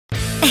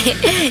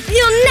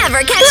You'll never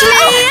catch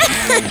me!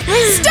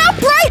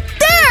 Stop right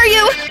there,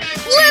 you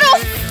little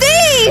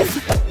thief!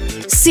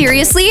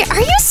 Seriously, are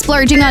you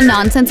splurging on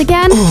nonsense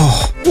again?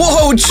 Oh,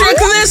 whoa, check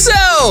this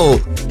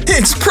out!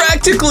 It's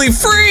practically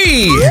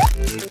free!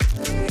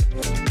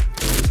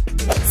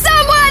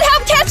 Someone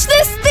help catch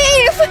this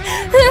thief!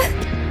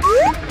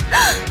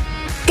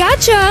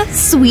 Gotcha,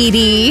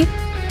 sweetie.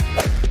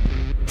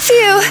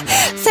 Phew,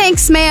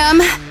 thanks,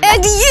 ma'am.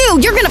 And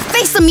you're gonna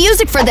face some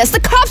music for this. The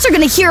cops are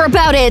gonna hear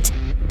about it.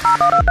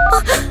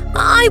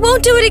 I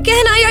won't do it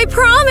again, I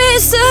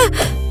promise. And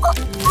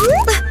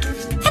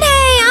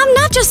hey, I'm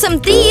not just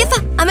some thief.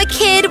 I'm a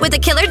kid with a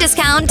killer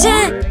discount.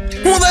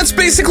 Well, that's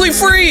basically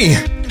free!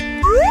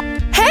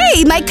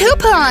 Hey, my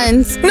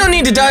coupons! No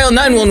need to dial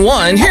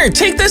 911. Here,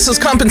 take this as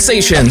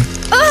compensation.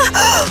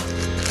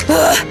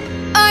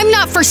 I'm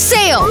not for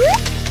sale.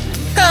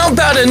 How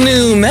about a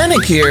new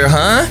manicure,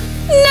 huh?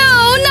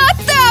 No, not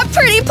that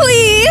pretty,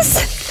 please!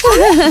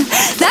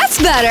 That's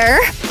better!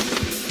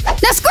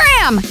 Now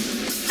scram!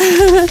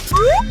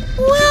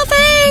 Well,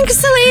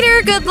 thanks.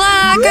 Later, good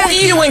luck.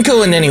 You ain't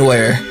going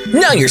anywhere.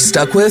 Now you're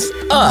stuck with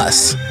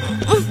us.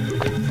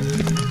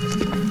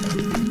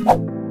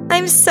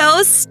 I'm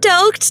so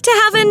stoked to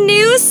have a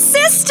new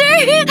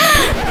sister!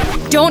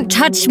 Don't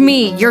touch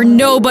me. You're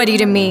nobody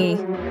to me.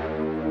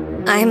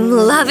 I'm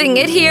loving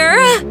it here.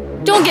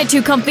 Don't get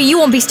too comfy. You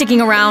won't be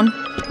sticking around.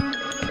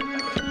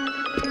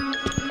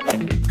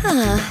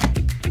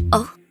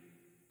 Oh.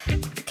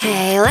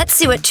 Okay, let's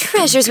see what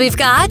treasures we've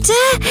got.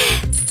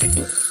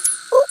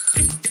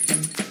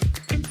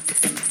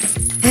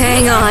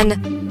 Hang on.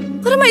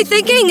 What am I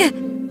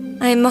thinking?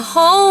 I'm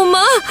home.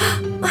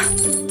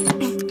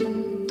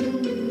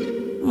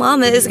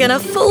 Mama is gonna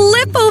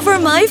flip over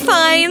my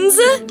finds.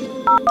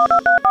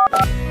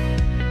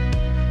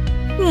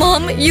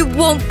 Mom, you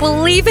won't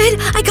believe it!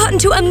 I got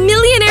into a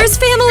millionaire's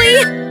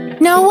family!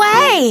 No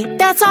way!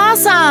 That's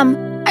awesome!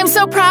 I'm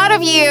so proud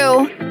of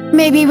you!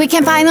 Maybe we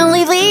can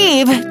finally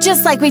leave,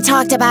 just like we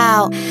talked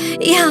about.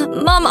 Yeah,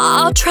 Mom,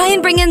 I'll try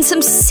and bring in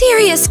some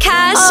serious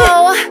cash.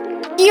 Oh,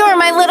 you're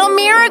my little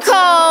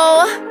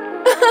miracle!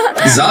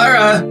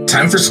 Zara,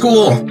 time for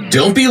school.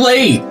 Don't be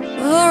late.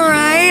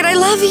 Alright, I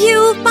love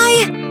you.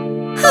 Bye.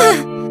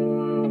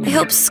 I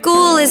hope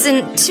school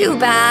isn't too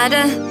bad.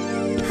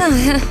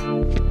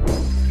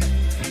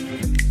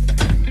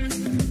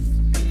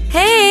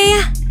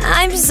 Hey,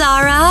 I'm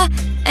Zara.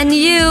 And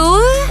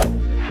you?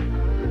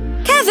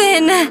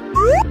 Kevin!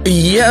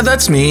 Yeah,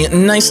 that's me.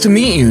 Nice to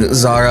meet you,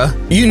 Zara.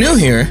 You new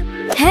here.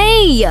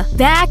 Hey,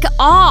 back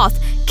off.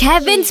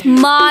 Kevin's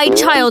my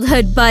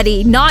childhood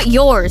buddy, not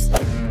yours.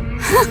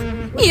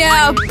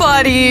 Yeah,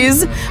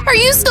 buddies. Are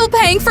you still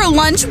paying for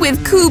lunch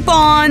with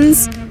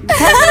coupons?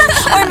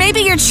 Or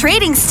maybe you're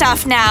trading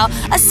stuff now.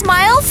 A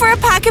smile for a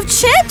pack of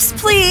chips,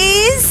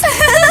 please.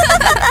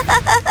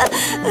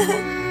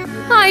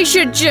 I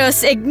should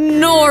just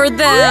ignore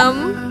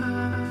them.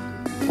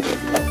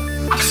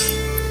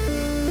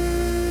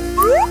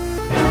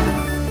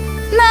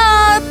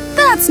 Nah,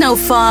 that's no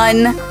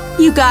fun.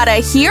 You gotta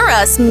hear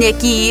us,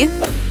 Nikki.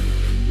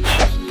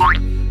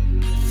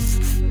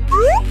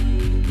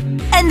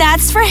 And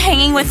that's for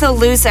hanging with a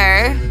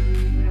loser.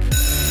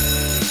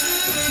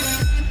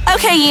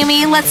 Okay,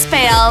 Yumi, let's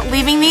fail,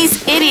 leaving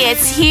these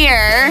idiots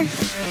here.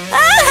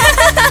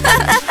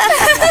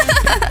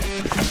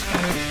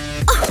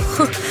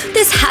 Oh,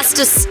 this has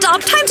to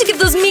stop. Time to give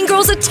those mean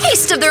girls a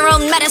taste of their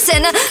own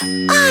medicine.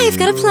 I've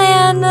got a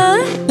plan.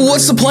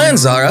 What's the plan,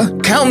 Zara?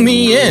 Count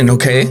me in,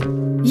 okay?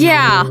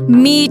 Yeah,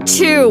 me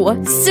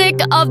too.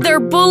 Sick of their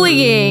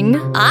bullying.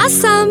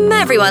 Awesome.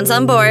 Everyone's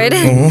on board.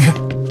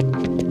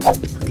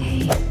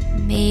 Okay,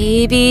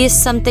 maybe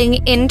something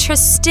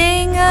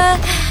interesting.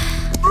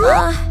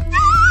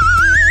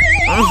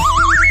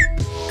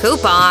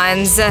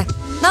 Coupons.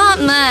 Not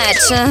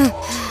much.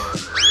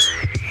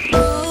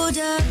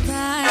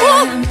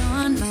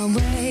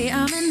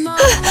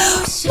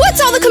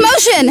 What's all the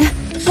commotion?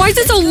 Why is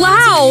it so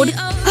loud?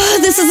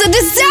 This is a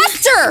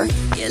disaster!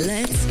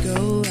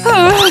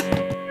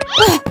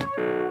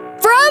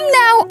 From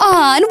now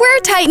on, we're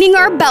tightening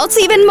our belts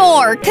even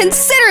more.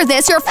 Consider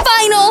this your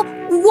final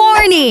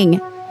warning.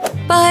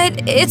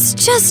 But it's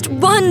just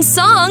one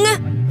song.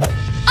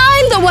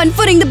 I'm the one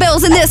footing the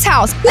bills in this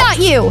house, not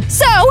you.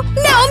 So,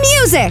 no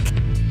music.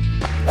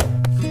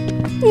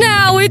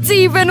 Now it's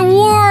even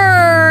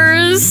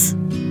worse.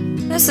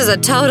 This is a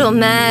total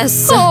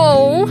mess.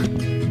 Oh.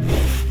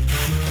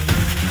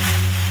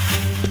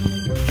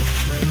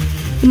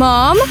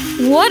 Mom,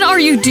 what are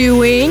you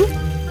doing?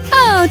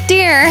 Oh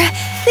dear,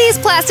 these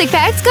plastic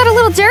bags got a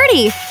little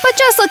dirty, but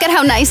just look at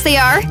how nice they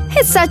are.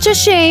 It's such a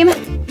shame.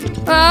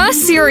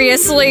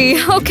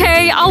 Seriously.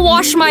 Okay, I'll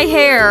wash my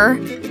hair.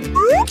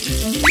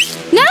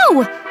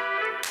 No!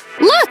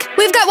 Look,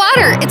 we've got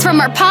water. It's from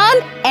our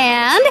pond,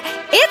 and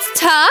it's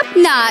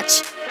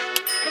top-notch.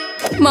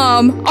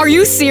 Mom, are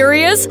you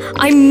serious?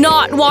 I'm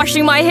not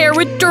washing my hair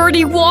with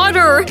dirty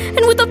water,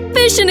 and with a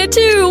fish in it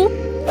too.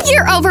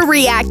 You're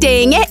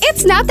overreacting.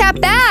 It's not that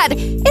bad.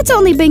 It's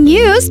only being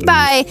used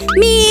by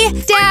me,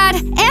 Dad,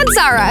 and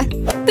Zara.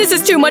 This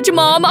is too much,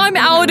 Mom. I'm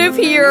out of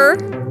here.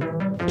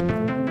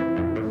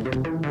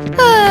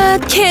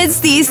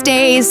 Kids these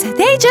days,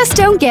 they just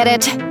don't get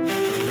it.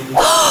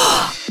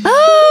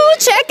 Oh,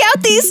 check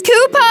out these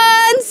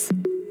coupons!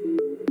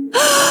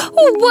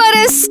 What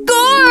a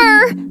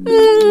score!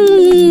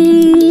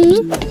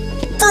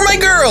 For my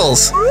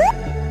girls!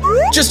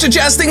 Just to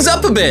jazz things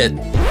up a bit.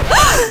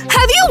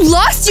 Have you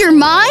lost your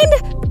mind?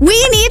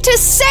 We need to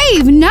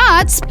save,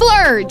 not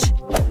splurge.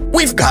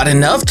 We've got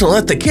enough to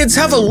let the kids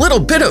have a little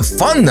bit of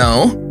fun,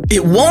 though.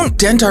 It won't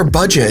dent our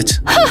budget.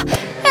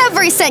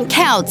 Every cent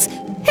counts.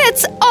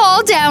 It's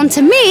all down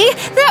to me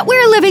that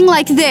we're living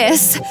like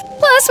this.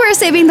 Plus, we're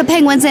saving the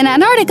penguins in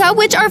Antarctica,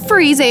 which are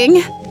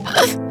freezing.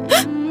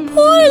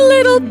 Poor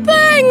little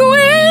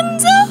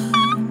penguins!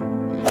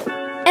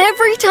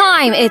 Every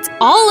time, it's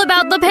all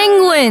about the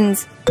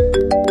penguins.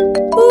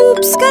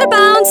 Oops, gotta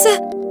bounce.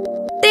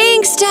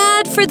 Thanks,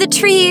 Dad, for the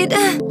treat.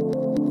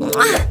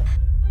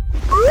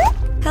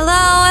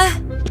 Hello?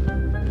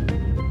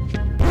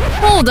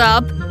 Hold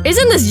up.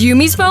 Isn't this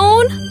Yumi's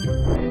phone?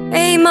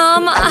 Hey,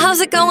 Mom,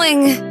 how's it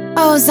going?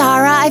 Oh,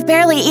 Zara, I've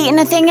barely eaten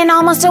a thing in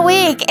almost a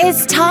week.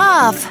 It's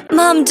tough.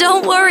 Mom,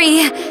 don't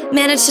worry.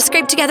 Managed to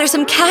scrape together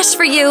some cash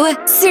for you.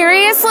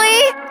 Seriously?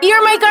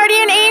 You're my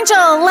guardian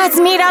angel. Let's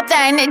meet up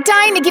then.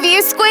 Dying to give you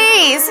a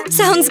squeeze.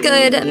 Sounds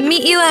good.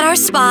 Meet you at our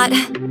spot.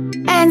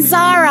 And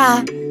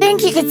Zara,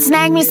 think you could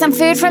snag me some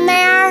food from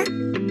there?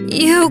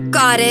 You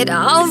got it.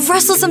 I'll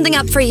rustle something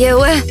up for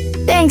you.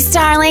 Thanks,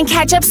 darling.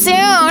 Catch up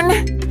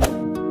soon.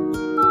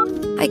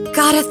 I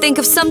gotta think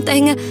of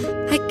something.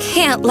 I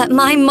can't let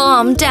my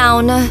mom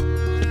down.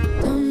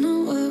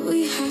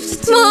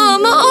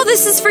 Mom, all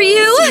this is for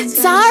you.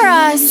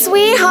 Zara,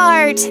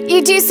 sweetheart.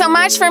 You do so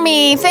much for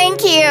me.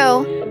 Thank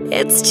you.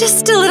 It's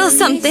just a little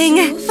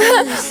something.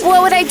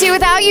 What would I do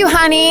without you,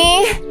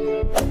 honey?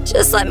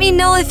 Just let me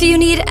know if you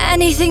need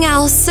anything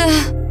else.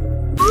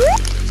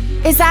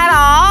 Is that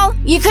all?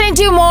 You couldn't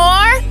do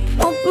more?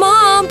 Oh,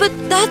 Mom, but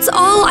that's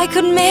all I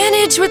could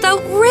manage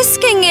without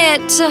risking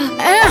it.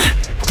 Ugh.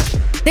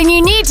 Then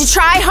you need to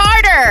try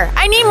harder.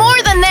 I need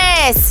more than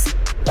this.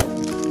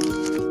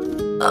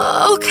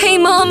 Okay,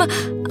 Mom.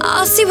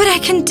 I'll see what I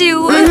can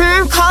do.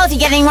 Call if you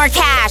get any more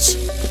cash.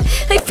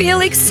 I feel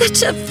like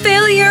such a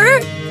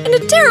failure and a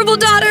terrible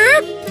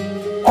daughter.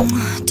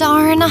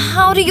 Darn,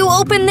 how do you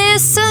open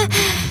this?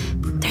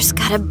 There's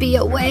gotta be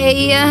a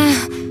way.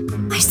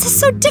 Why is this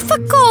so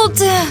difficult?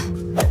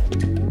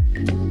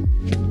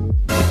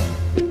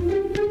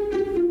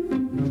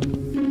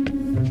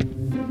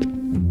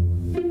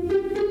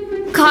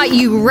 Caught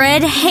you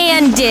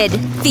red-handed,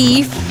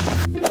 thief.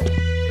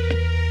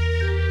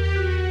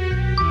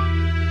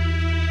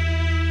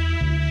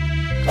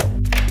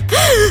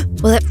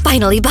 Well, it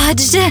finally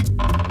budged.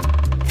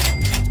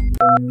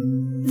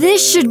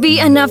 This should be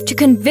enough to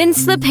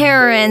convince the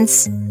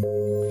parents.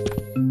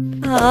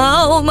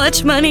 How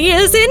much money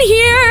is in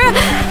here?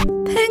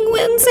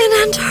 Penguins in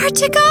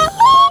Antarctica?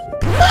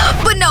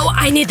 But no,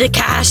 I need the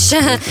cash.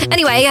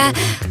 Anyway,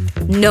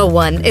 no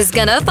one is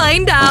gonna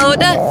find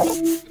out.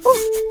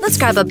 Let's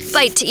grab a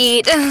bite to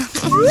eat.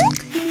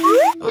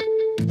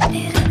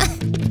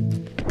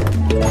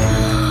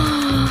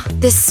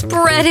 This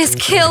spread is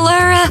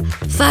killer.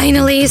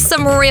 Finally,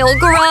 some real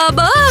grub.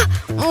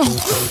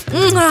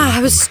 I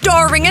was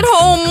starving at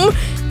home.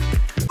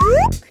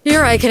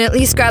 Here I can at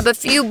least grab a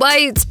few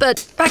bites,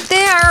 but back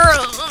there…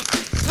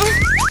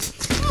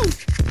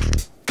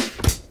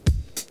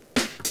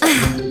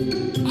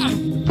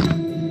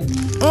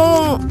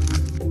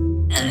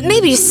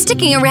 Maybe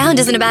sticking around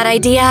isn't a bad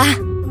idea.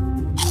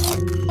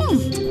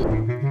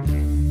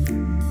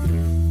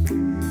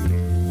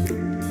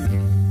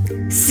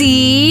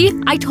 See?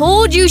 I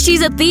told you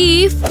she's a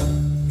thief.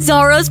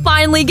 Zara's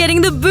finally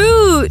getting the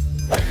boot.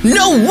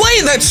 No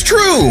way that's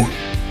true!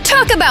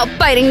 Talk about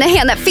biting the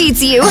hand that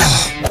feeds you.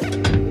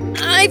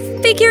 I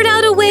figured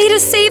out a way to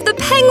save the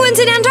penguins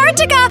in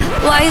Antarctica.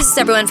 Why is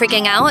everyone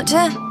freaking out?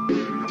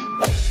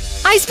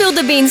 I spilled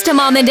the beans to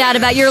Mom and Dad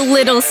about your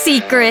little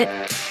secret.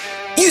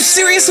 You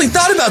seriously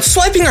thought about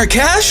swiping our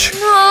cash?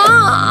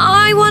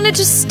 I wanted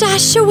to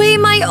stash away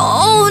my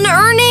own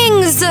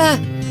earnings.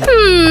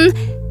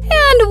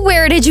 And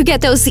where did you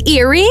get those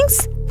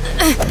earrings?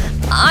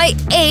 I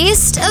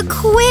aced a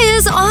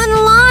quiz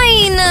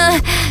online.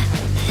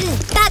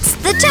 That's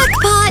the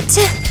jackpot.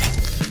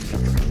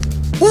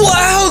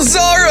 Wow,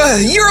 Zara!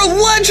 You're a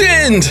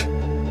legend!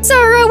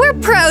 Zara, we're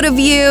proud of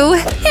you.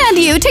 And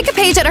you, take a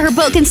page out of her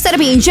book instead of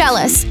being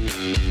jealous.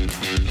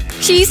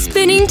 She's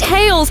spinning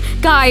tails.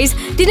 Guys,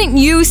 didn't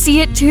you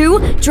see it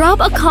too? Drop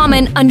a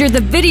comment under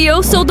the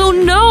video so they'll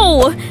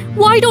know.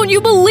 Why don't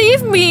you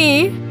believe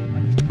me?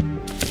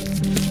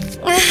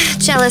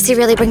 Jealousy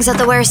really brings out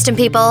the worst in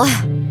people.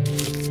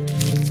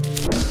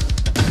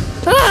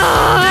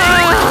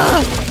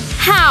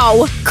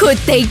 How could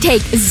they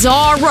take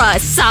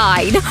Zara's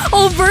side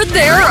over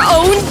their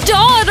own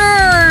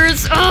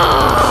daughters?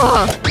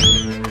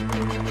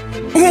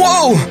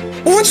 Whoa!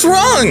 What's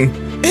wrong?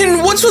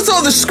 And what's with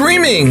all the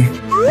screaming?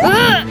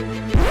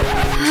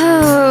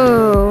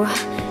 Oh.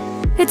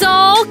 It's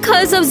all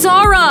 'cause of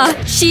Zara.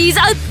 She's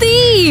a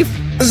thief.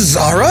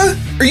 Zara?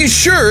 Are you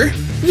sure?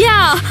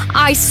 Yeah,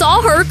 I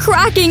saw her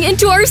cracking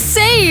into our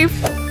safe.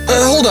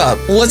 Hold up,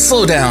 let's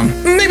slow down.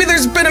 Maybe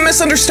there's been a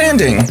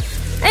misunderstanding.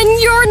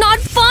 And you're not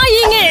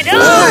buying it!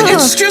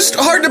 It's just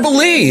hard to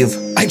believe.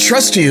 I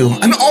trust you.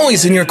 I'm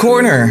always in your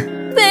corner.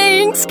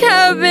 Thanks,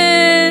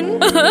 Kevin.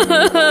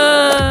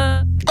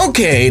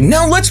 Okay,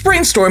 now let's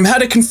brainstorm how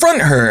to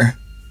confront her.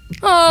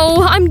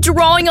 Oh, I'm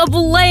drawing a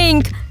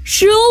blank.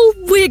 She'll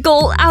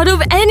wiggle out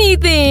of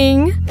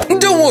anything.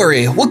 Don't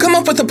worry, we'll come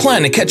up with a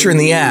plan to catch her in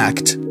the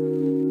act.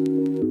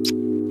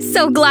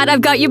 So glad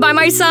I've got you by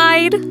my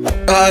side.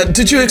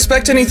 Did you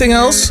expect anything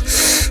else?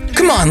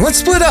 Come on, let's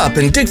split up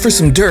and dig for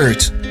some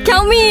dirt.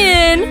 Count me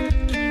in.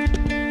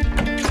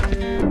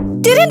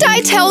 Didn't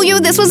I tell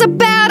you this was a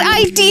bad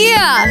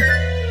idea?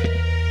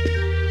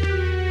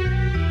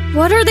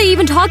 What are they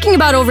even talking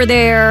about over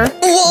there?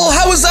 Well,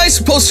 how was I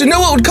supposed to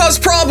know it would cause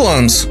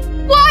problems?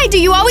 Why do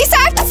you always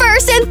act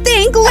first and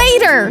think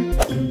later?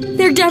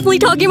 They're definitely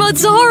talking about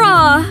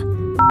Zara.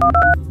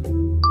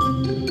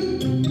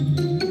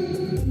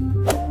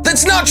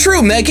 That's not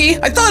true, Maggie.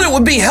 I thought it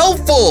would be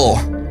helpful.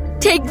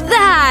 Take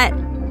that.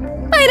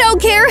 I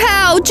don't care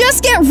how,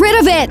 just get rid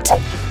of it.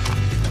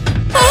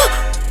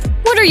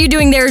 What are you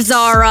doing there,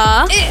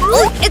 Zara?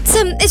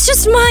 It's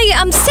just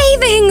my,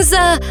 savings.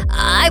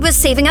 I was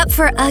saving up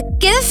for a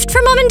gift for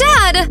Mom and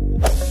Dad.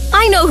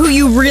 I know who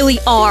you really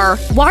are.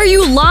 Why are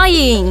you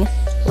lying?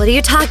 What are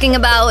you talking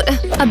about?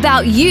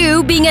 About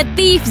you being a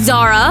thief,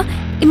 Zara.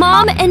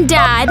 Mom and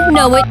Dad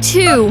know it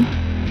too.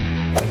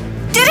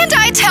 Didn't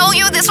I tell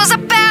you this was a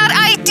bad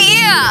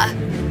idea?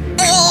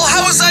 Well,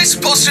 how was I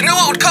supposed to know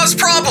it would cause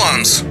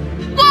problems?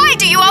 Why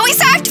do you always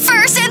act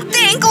first and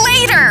think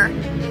later?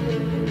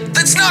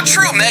 That's not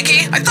true,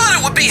 Maggie. I thought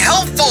it would be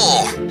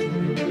helpful.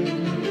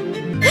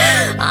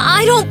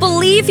 I don't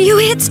believe you.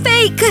 It's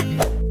fake.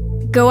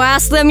 Go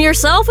ask them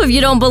yourself if you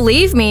don't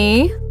believe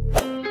me.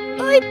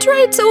 I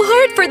tried so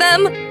hard for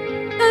them,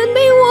 and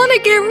they want to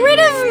get rid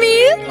of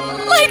me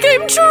like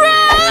I'm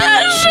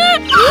trash.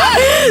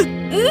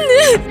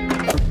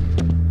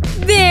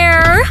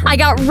 There, I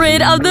got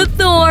rid of the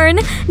thorn.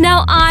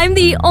 Now I'm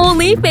the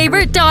only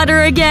favorite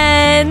daughter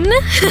again.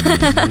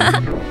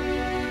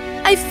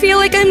 I feel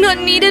like I'm not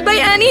needed by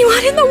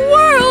anyone in the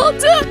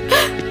world.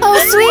 Oh,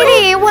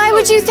 sweetie, why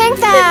would you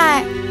think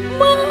that?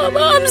 Mom,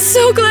 I'm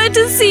so glad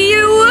to see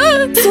you.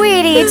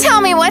 Sweetie,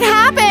 tell me what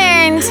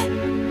happened.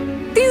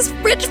 These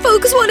rich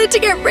folks wanted to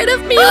get rid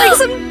of me like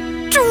some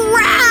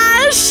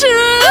trash.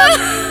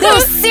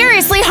 Those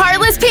seriously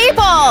heartless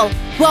people.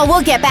 Well,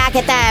 we'll get back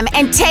at them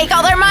and take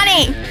all their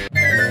money.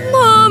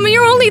 Mom,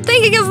 you're only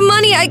thinking of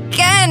money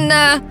again.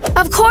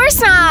 Of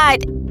course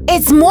not.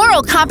 It's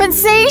moral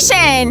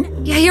compensation.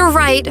 Yeah, you're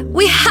right.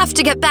 We have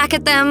to get back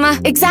at them.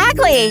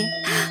 Exactly.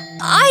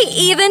 I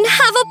even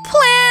have a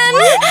plan.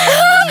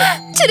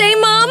 Today,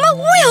 Mom,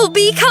 we'll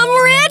become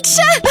rich.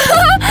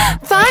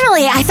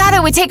 Finally, I thought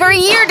it would take her a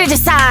year to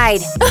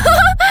decide.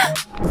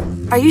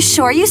 Are you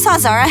sure you saw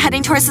Zara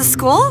heading towards the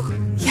school?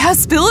 Yeah,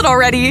 spill it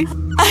already.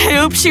 I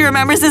hope she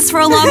remembers this for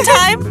a long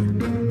time.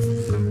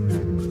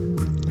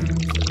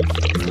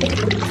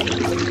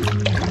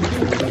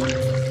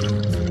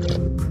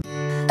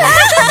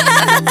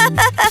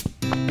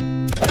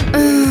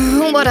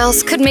 What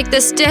else could make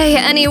this day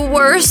any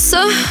worse?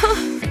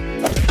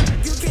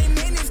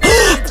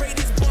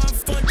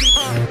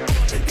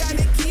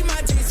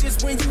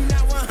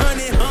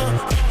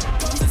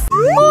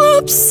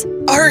 Oops!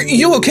 Are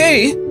you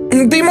okay?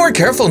 Be more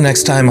careful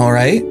next time,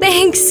 alright?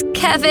 Thanks,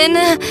 Kevin.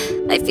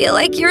 I feel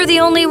like you're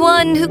the only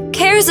one who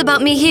cares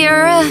about me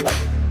here.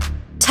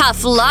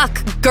 Tough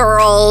luck,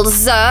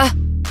 girls. It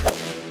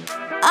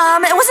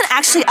wasn't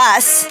actually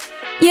us.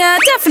 Yeah,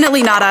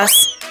 definitely not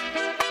us.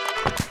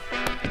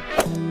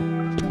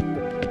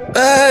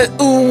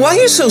 Why are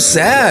you so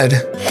sad?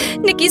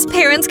 Nikki's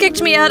parents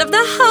kicked me out of the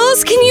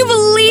house. Can you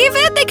believe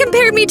it? They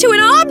compared me to an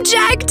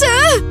object.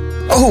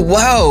 Oh,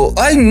 wow.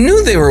 I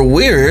knew they were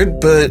weird,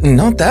 but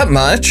not that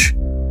much.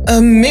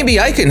 Maybe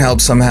I can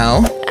help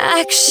somehow.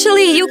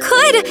 Actually, you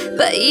could,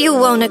 but you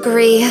won't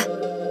agree.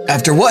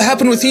 After what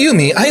happened with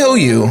Yumi, I owe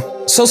you.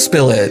 So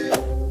spill it.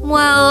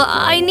 Well,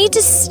 I need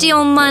to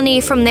steal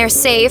money from their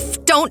safe.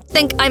 Don't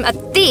think I'm a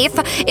thief.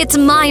 It's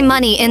my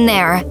money in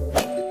there.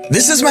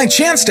 This is my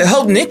chance to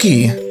help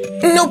Nikki.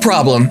 No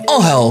problem.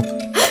 I'll help.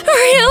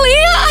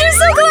 Really? I'm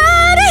so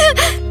glad!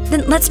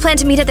 Then let's plan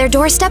to meet at their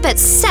doorstep at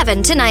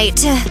 7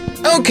 tonight.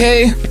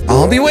 Okay,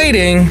 I'll be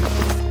waiting.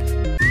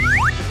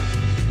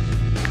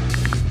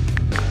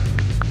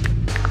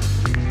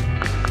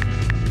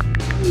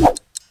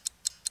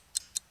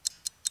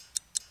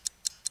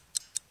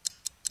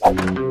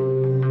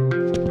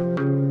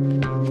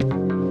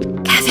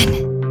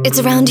 Kevin, it's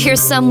around here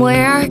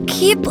somewhere.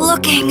 Keep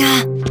looking.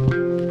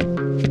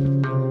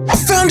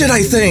 Found it,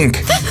 I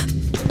think.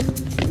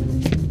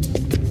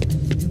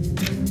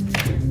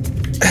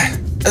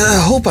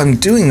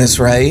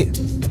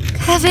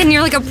 Kevin,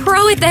 you're like a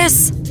pro at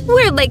this.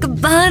 We're like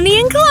Bonnie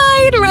and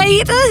Clyde,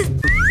 right?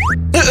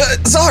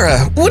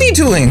 Zara, what are you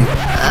doing?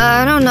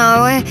 I don't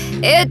know.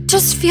 It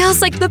just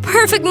feels like the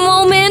perfect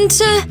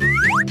moment.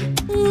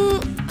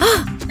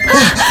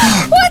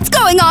 What's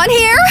going on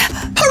here?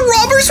 Are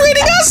robbers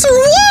raiding us or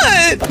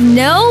what?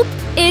 Nope,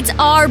 it's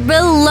our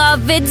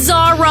beloved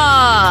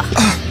Zara.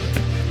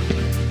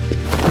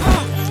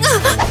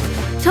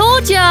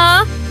 Told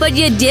ya, but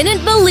you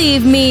didn't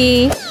believe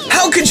me.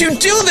 How could you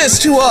do this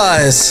to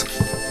us?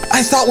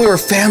 I thought we were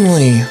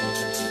family.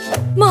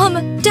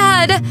 Mom,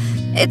 Dad,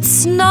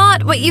 it's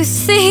not what you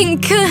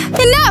think.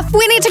 Enough!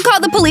 We need to call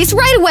the police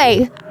right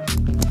away!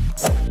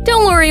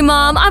 Don't worry,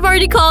 Mom. I've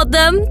already called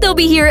them. They'll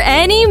be here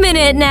any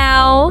minute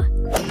now.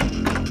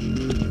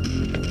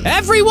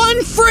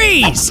 Everyone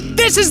freeze!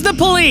 This is the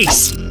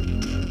police!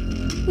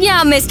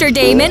 Yeah, Mr.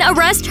 Damon,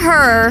 arrest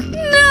her.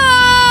 No!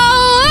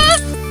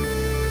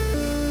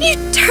 You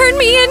turned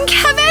me in,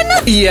 Kevin?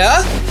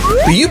 Yeah?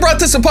 But you brought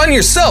this upon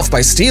yourself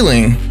by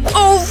stealing.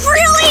 Oh,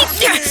 really?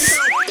 Yes!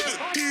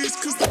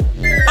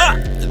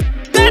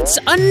 That's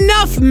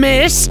enough,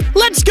 miss!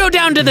 Let's go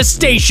down to the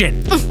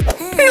station!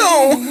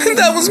 No,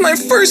 that was my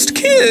first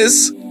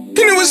kiss. And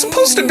it was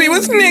supposed to be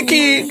with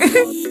Nikki.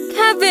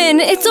 Kevin,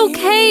 it's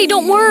okay.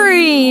 Don't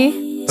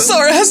worry.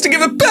 Zara has to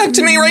give it back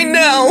to me right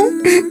now.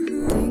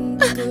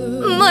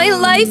 My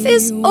life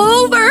is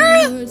over.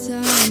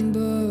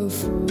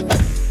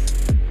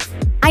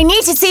 I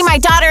need to see my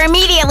daughter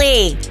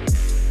immediately.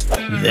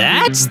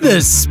 That's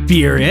the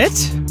spirit.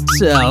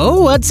 So,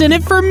 what's in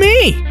it for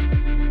me?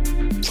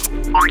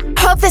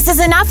 Hope this is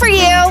enough for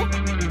you.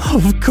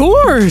 Of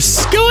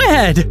course! Go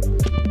ahead!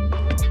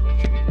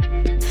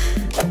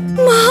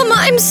 Mom,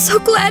 I'm so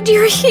glad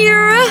you're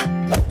here.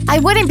 I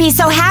wouldn't be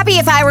so happy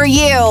if I were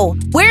you.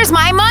 Where's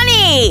my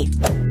money?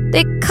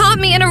 They caught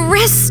me and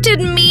arrested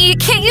me.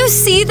 Can't you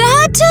see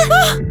that?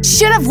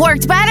 Should have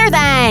worked better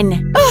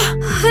then.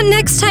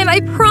 Next time, I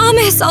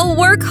promise I'll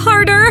work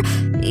harder.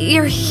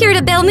 You're here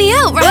to bail me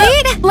out,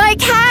 right?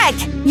 Like heck!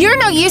 You're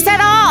no use at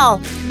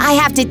all. I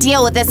have to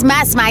deal with this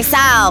mess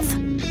myself.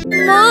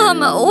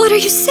 Mom, what are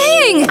you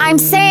saying? I'm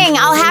saying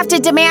I'll have to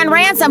demand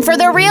ransom for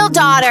the real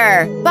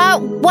daughter.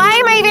 But why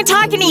am I even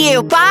talking to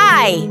you?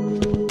 Bye.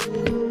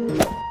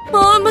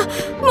 Mom,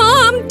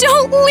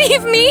 don't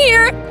leave me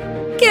here.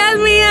 Get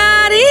me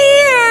out of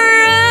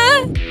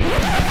here.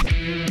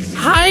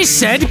 I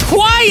said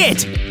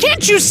quiet!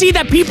 Can't you see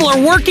that people are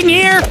working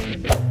here?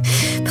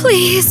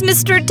 Please,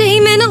 Mr.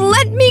 Damon,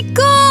 let me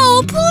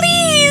go,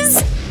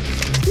 please.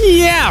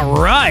 Yeah,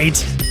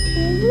 right.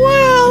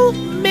 Well,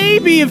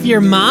 maybe if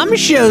your mom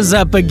shows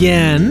up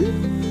again.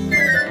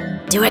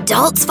 Do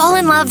adults fall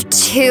in love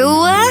too?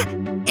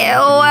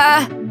 Ew.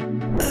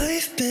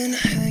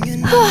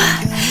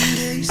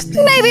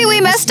 Maybe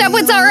we messed up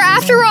with Zara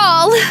after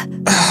all.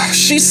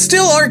 She's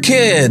still our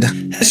kid.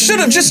 Should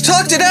have just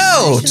talked it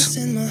out.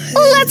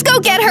 Let's go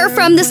get her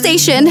from the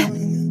station.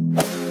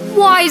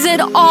 Why is it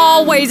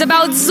always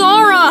about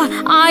Zara?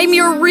 I'm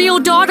your real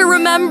daughter,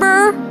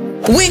 remember?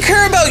 We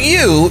care about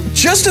you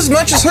just as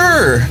much as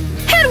her.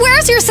 And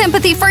where's your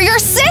sympathy for your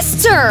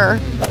sister?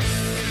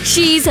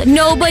 She's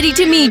nobody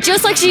to me,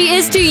 just like she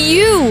is to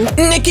you.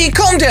 Nikki,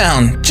 calm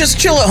down. Just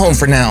chill at home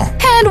for now.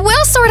 And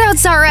we'll sort out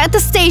Zara at the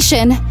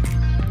station.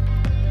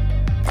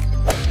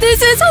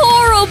 This is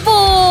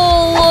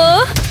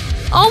horrible!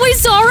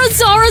 Always Zara,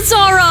 Zara,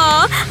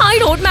 Zara! I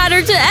don't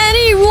matter to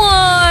anyone!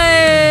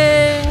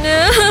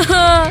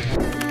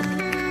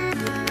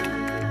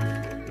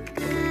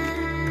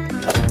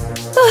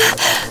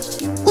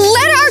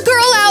 Let our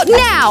girl out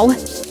now!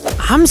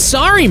 I'm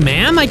sorry,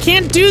 ma'am. I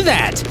can't do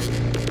that.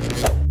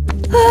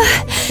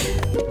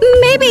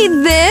 Maybe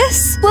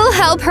this will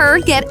help her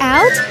get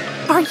out?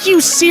 Are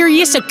you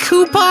serious? A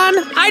coupon?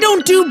 I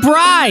don't do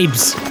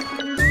bribes.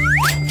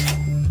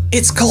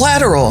 It's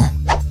collateral.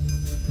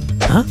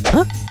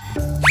 Huh?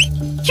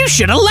 You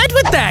should have led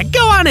with that.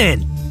 Go on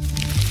in.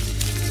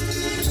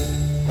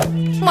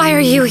 Why are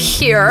you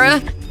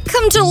here?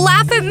 Come to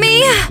laugh at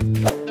me?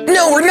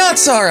 No, we're not,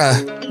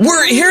 Zara.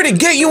 We're here to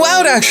get you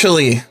out,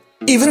 actually.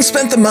 Even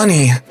spent the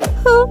money.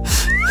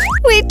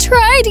 We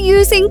tried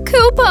using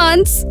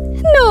coupons.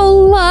 No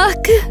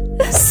luck.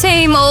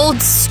 Same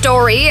old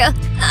story.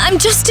 I'm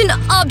just an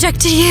object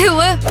to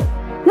you.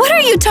 What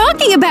are you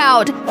talking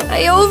about?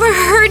 I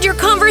overheard your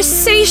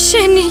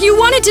conversation. You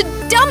wanted to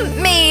dump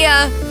me.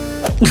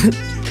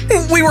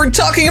 We were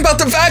talking about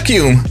the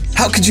vacuum.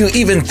 How could you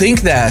even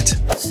think that?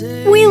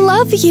 We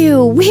love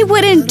you. We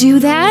wouldn't do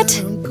that.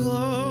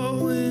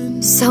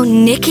 So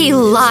Nikki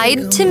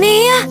lied to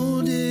me?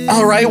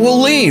 All right,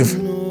 we'll leave.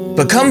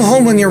 But come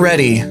home when you're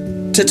ready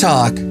to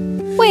talk.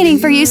 Waiting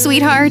for you,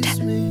 sweetheart.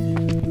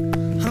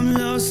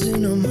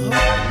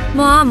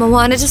 Mom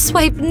wanted to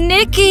swipe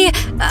Nikki.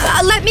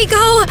 Let me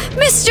go.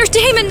 Mr.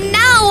 Damon,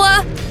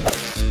 now.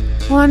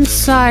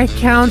 Once I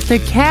count the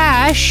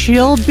cash,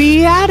 you'll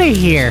be out of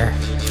here.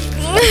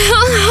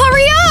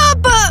 Hurry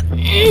up.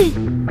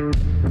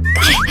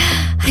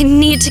 I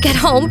need to get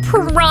home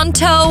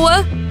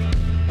pronto.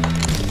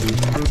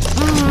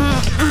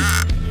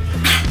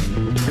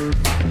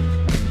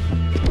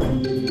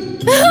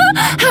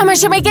 How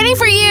much am I getting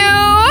for you?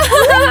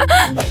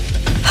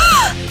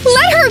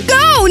 Let her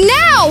go,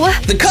 now!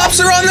 The cops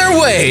are on their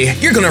way!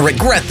 You're gonna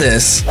regret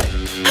this!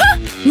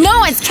 No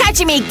one's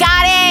catching me,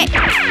 got it?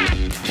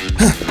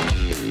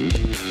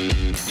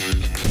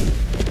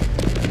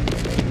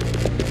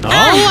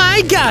 Oh,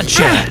 I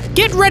gotcha!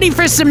 Get ready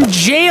for some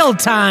jail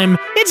time!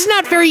 It's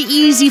not very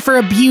easy for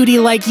a beauty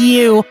like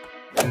you.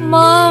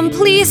 Mom,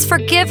 please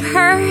forgive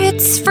her.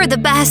 It's for the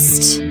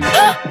best.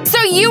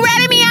 So you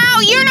ratted me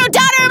out! You're no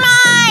daughter of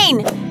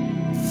mine!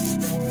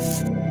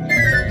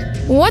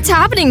 What's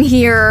happening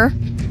here?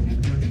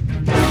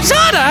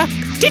 Zara,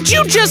 did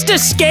you just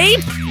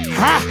escape?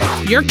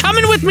 You're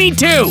coming with me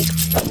too!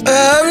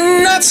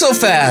 Not so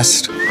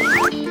fast.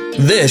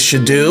 This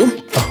should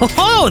do.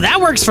 Oh,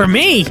 that works for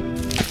me!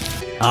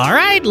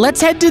 Alright,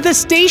 let's head to the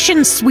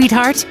station,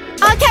 sweetheart.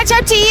 I'll catch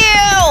up to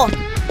you!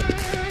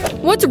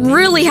 What's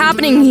really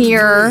happening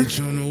here?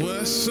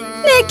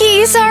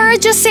 Nikki, Zara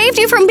just saved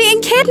you from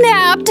being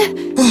kidnapped.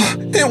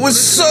 It was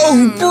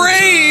so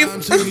brave!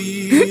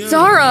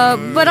 Zara,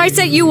 but I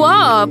set you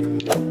up.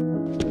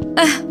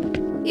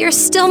 You're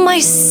still my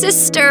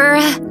sister.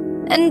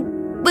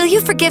 And will you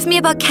forgive me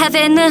about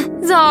Kevin?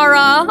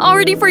 Zara,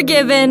 already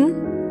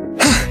forgiven.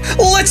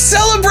 Let's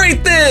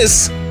celebrate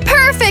this!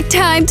 Perfect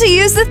time to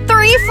use the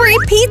 3 free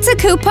pizza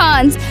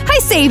coupons. I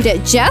saved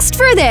it just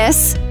for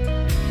this.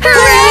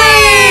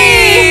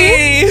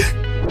 Hooray!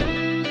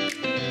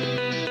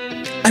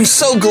 I'm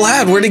so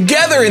glad we're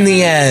together in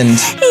the end.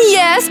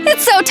 Yes,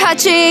 it's so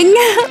touching.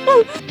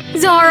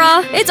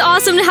 Zara, it's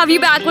awesome to have you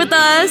back with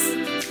us.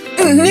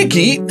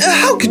 Nikki,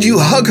 how could you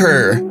hug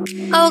her?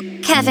 Oh,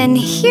 Kevin,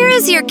 here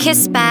is your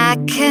kiss back.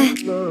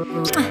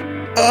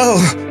 Oh,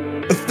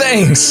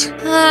 thanks.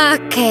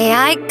 Okay,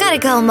 I gotta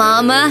go,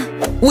 Mama.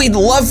 We'd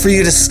love for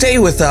you to stay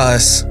with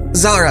us.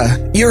 Zara,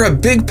 you're a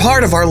big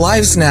part of our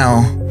lives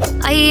now.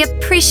 I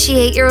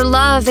appreciate your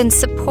love and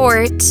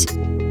support,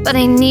 but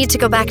I need to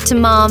go back to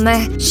Mom.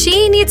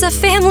 She needs a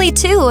family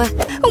too.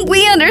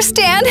 We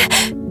understand.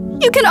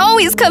 You can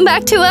always come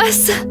back to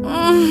us.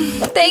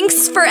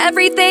 Thanks for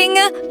everything.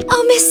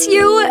 I'll miss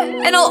you,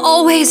 and I'll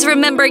always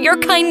remember your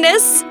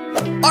kindness.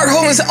 Our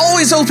home is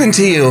always open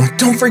to you.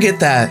 Don't forget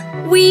that.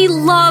 We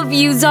love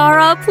you,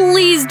 Zara.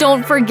 Please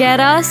don't forget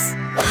us.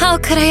 How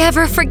could I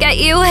ever forget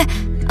you?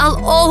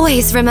 I'll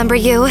always remember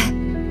you.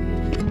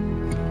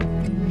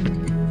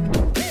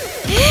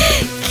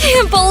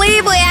 Can't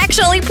believe we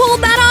actually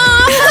pulled that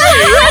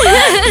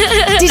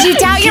off! Did you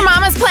doubt your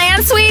mama's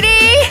plan,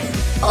 sweetie?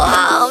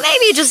 Well,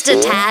 maybe just a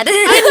tad.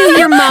 I knew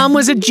your mom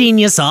was a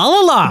genius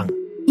all along.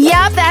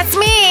 Yep, that's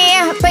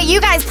me. But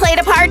you guys played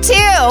a part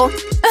too.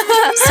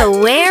 So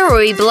where are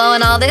we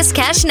blowing all this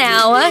cash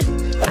now?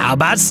 How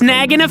about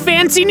snagging a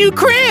fancy new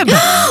crib?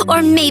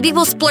 Or maybe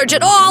we'll splurge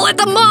it all at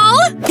the mall?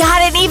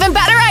 Got an even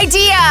better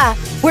idea.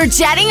 We're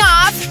jetting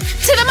off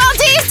to the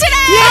Maldives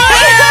today!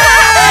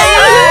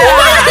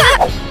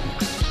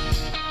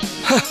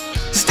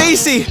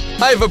 Stacy,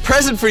 I have a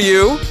present for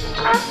you.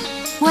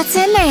 What's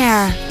in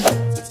there?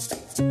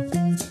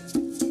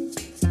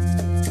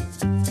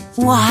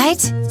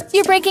 What?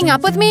 You're breaking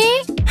up with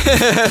me?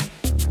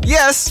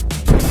 Yes.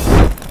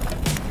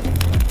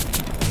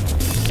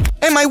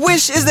 And my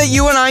wish is that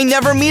you and I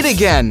never meet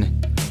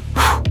again.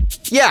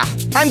 Yeah,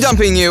 I'm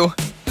dumping you.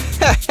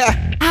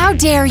 How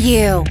dare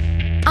you?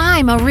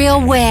 I'm a real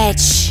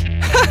witch.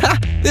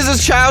 This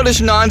is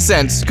childish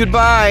nonsense.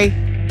 Goodbye.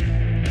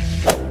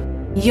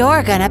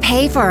 You're gonna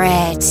pay for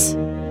it.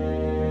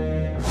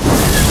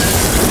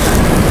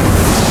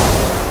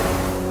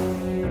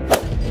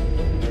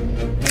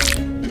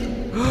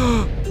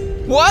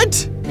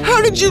 What?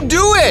 How did you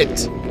do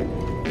it?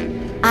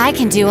 I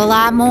can do a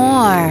lot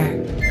more.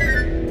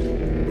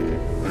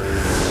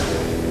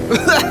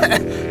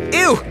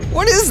 Ew,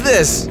 what is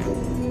this?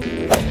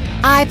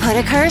 I put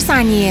a curse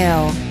on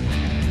you.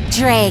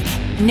 Drake,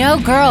 no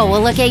girl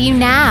will look at you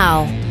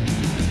now.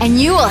 And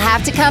you will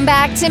have to come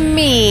back to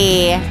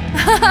me.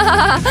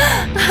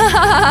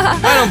 I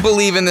don't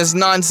believe in this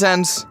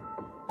nonsense.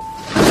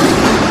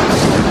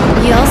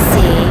 You'll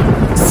see.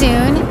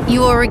 Soon,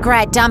 you will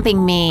regret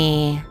dumping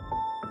me.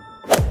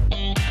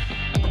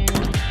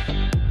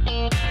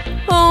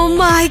 Oh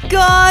my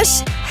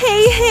gosh!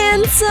 Hey,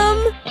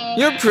 handsome!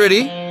 You're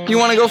pretty. You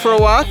want to go for a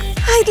walk?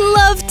 I'd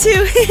love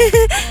to!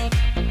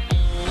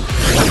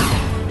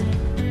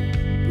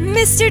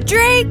 Mr.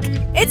 Drake,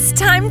 it's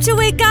time to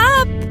wake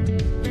up!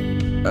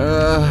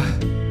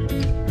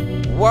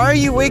 Why are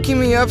you waking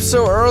me up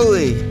so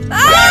early?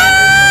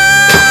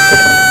 Ah!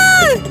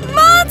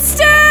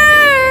 Monster!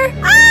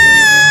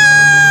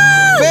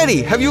 Ah!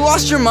 Betty, have you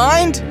lost your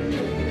mind?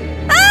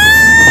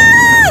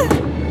 Ah!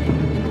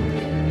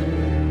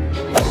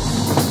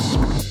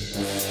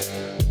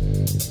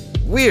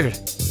 Weird.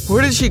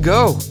 Where did she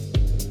go?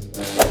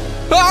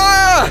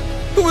 Ah!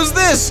 Who is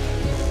this?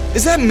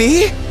 Is that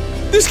me?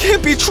 This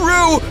can't be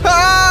true!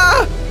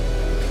 Ah!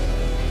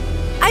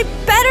 I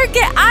better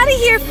get out of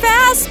here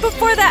fast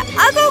before that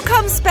Uggo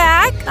comes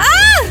back!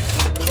 Ah!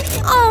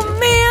 Oh,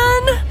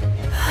 man!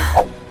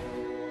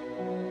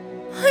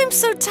 I'm I'm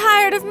so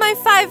tired of my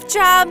 5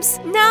 jobs.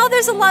 Now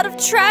there's a lot of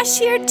trash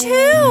here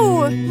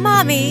too.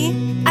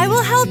 Mommy, I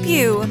will help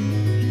you.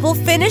 We'll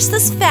finish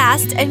this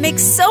fast and make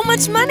so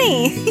much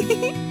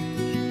money.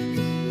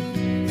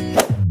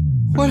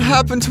 What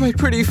happened to my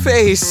pretty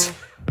face?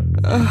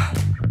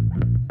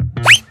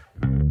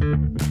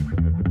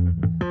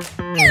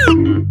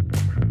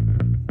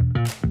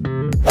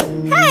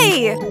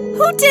 Hey,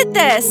 who did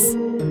this?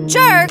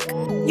 Jerk,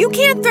 you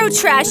can't throw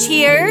trash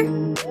here.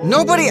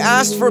 Nobody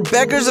asked for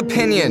beggar's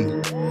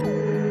opinion.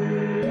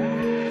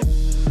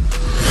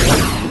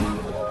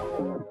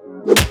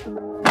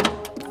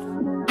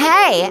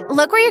 Hey,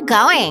 look where you're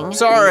going.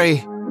 Sorry.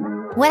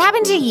 What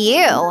happened to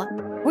you?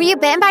 Were you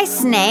bitten by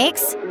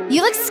snakes?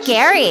 You look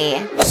scary.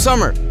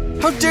 Summer,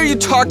 how dare you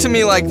talk to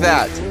me like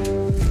that?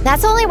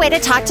 That's the only way to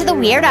talk to the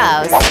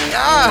weirdos.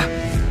 Ah!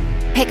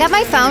 Pick up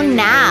my phone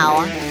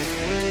now.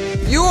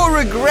 You will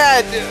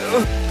regret.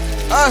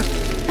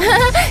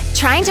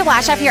 Trying to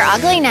wash off your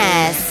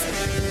ugliness.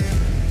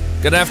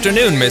 Good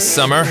afternoon, Miss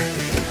Summer.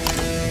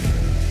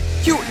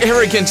 You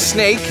arrogant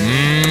snake.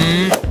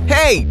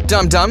 Hey,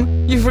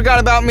 dum-dum, you forgot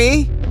about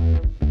me?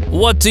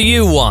 What do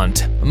you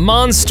want?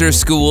 Monster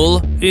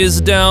School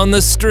is down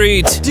the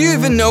street. Do you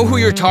even know who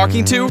you're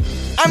talking to?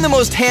 I'm the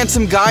most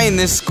handsome guy in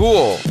this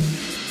school.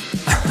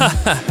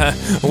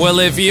 Well,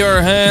 if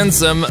you're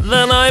handsome,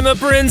 then I'm a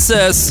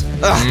princess.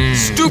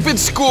 Stupid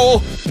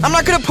school! I'm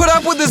not gonna put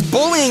up with this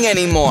bullying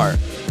anymore.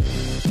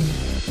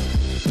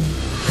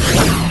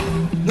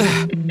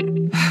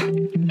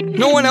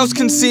 No one else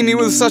can see me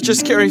with such a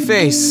scary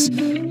face.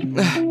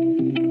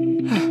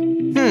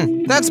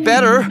 That's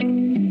better.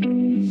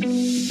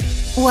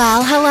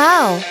 Well,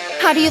 hello.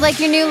 How do you like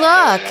your new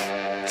look?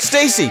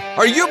 Stacy,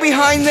 are you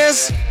behind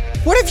this?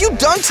 What have you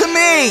done to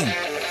me?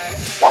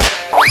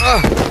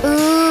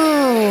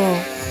 Ooh,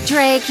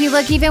 Drake, you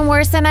look even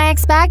worse than I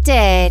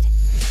expected.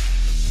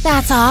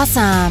 That's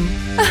awesome.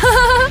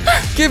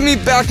 Give me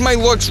back my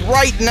looks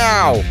right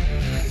now.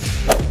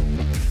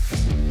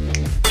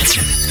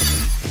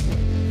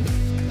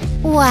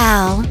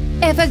 Well,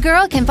 if a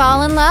girl can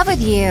fall in love with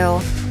you,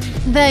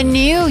 the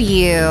new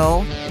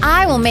you,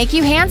 I will make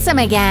you handsome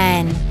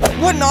again.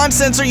 What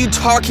nonsense are you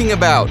talking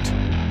about?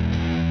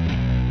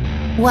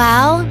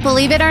 Well,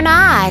 believe it or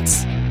not,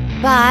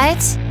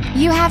 but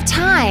you have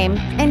time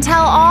until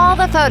all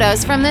the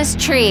photos from this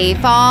tree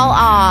fall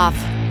off.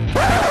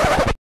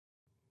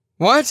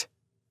 What?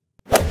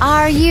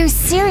 Are you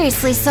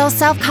seriously so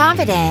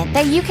self-confident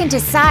that you can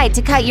decide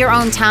to cut your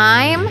own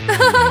time?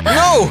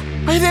 No,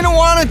 I didn't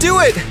want to do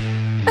it.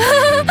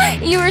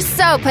 You were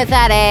so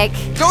pathetic.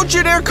 Don't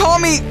you dare call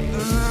me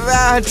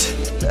that.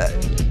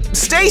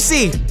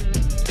 Stacy,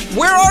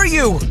 where are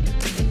you?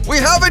 We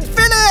haven't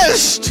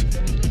finished.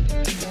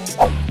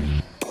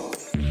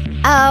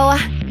 Oh,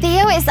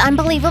 Theo is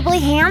unbelievably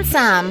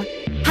handsome.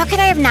 How could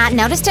I have not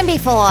noticed him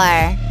before?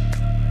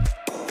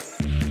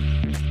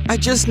 I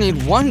just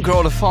need one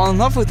girl to fall in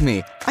love with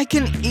me. I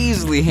can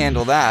easily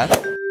handle that.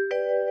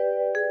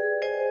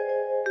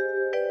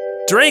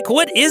 Drake,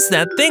 what is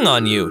that thing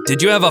on you?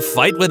 Did you have a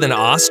fight with an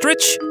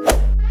ostrich?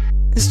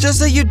 It's just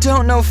that you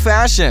don't know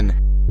fashion.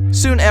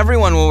 Soon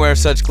everyone will wear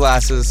such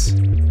glasses.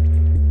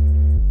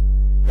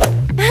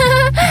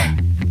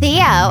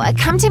 Theo,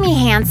 come to me,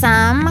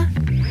 handsome.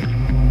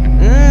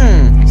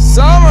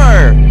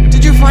 Summer!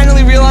 Did you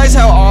finally realize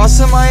how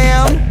awesome I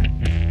am?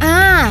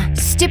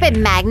 Stupid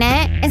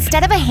magnet.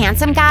 Instead of a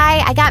handsome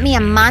guy, I got me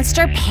a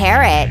monster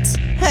parrot.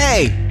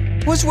 Hey,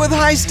 what's with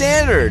high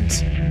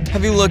standards?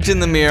 Have you looked in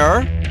the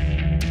mirror?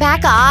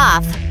 Back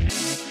off.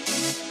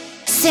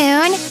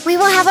 Soon, we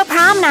will have a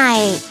prom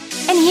night.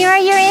 And here are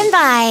your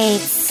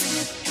invites.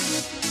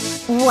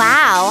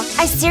 Wow,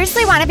 I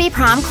seriously want to be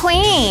prom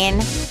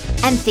queen.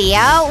 And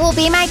Theo will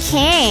be my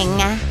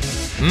king.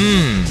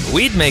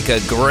 We'd make a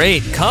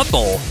great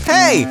couple.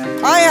 Hey,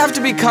 I have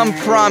to become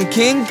prom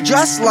king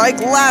just like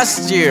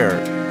last year.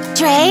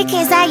 Drake,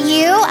 is that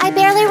you? I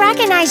barely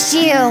recognized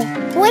you.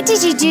 What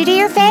did you do to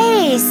your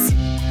face?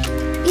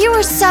 You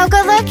were so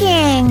good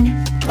looking.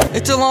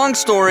 It's a long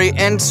story,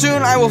 and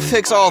soon I will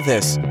fix all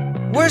this.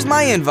 Where's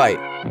my invite?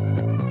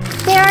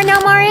 There are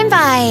no more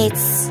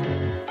invites.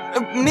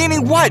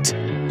 Meaning what?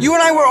 You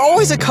and I were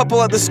always a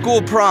couple at the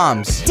school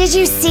proms. Did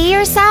you see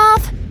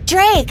yourself?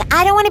 Drake,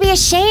 I don't want to be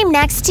ashamed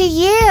next to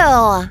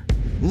you.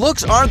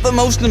 Looks aren't the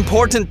most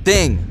important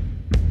thing.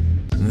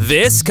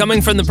 This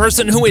coming from the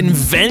person who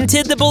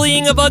invented the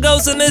bullying of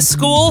uggos in this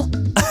school?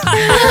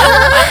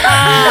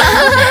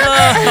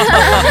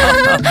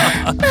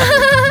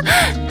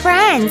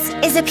 Friends,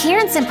 is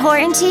appearance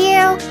important to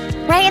you?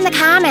 Write in the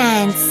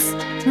comments.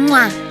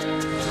 Mwah.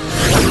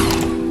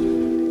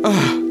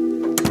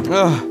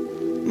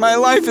 My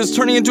life is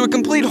turning into a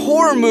complete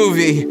horror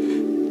movie.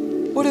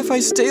 What if I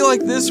stay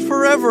like this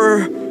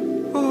forever?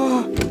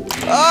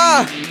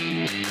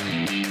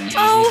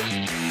 Oh,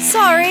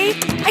 sorry.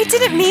 I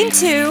didn't mean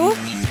to.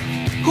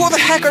 Who the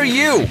heck are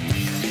you?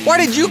 Why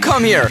did you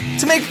come here?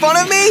 To make fun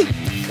of me?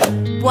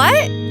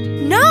 What?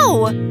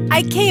 No,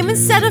 I came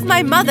instead of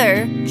my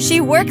mother. She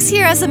works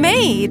here as a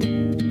maid.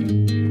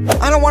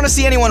 I don't want to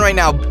see anyone right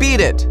now. Beat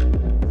it.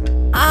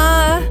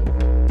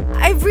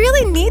 I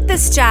really need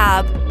this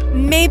job.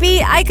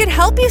 Maybe I could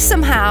help you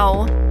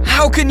somehow.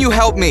 How can you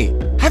help me?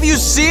 Have you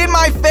seen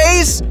my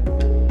face?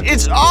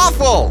 It's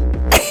awful.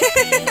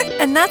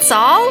 And that's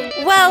all?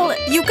 Well,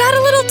 you got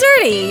a little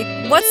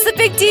dirty. What's the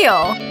big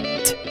deal?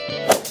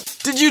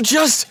 Did you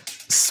just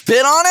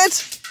spit on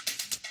it?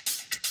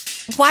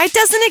 Why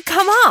doesn't it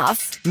come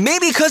off?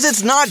 Maybe because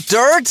it's not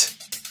dirt?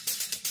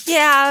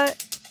 Yeah,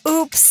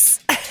 oops.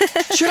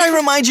 Should I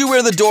remind you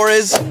where the door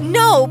is?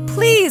 No,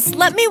 please,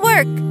 let me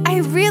work. I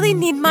really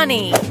need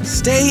money.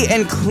 Stay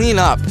and clean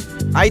up.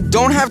 I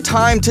don't have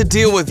time to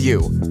deal with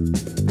you.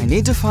 I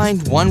need to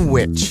find one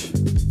witch.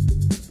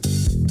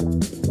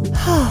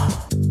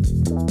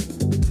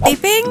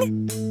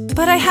 Sleeping?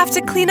 But I have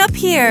to clean up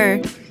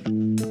here.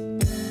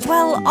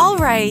 Well, all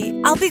right.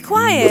 I'll be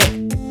quiet.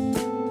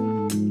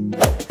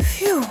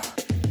 Phew.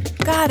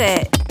 Got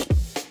it.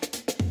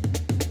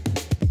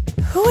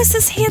 Who is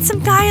this handsome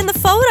guy in the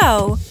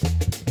photo?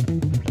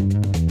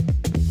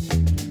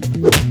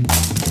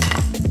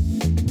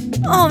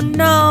 Oh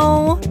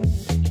no.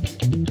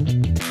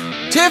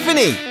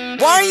 Tiffany!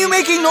 Why are you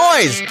making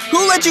noise?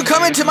 Who let you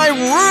come into my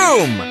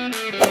room?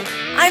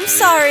 I'm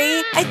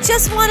sorry. I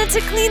just wanted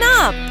to clean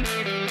up.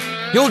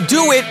 You'll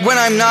do it when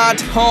I'm not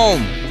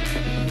home.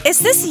 Is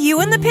this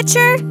you in the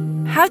picture?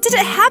 How did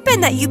it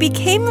happen that you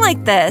became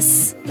like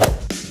this?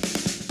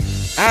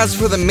 As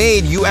for the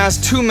maid, you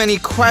asked too many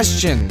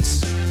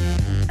questions.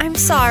 I'm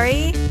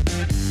sorry.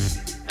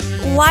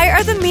 Why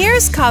are the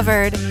mirrors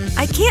covered?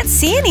 I can't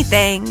see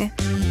anything.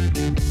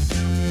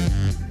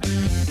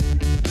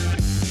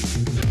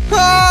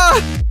 Ah!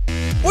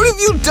 What have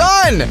you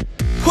done?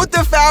 Put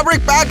the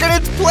fabric back in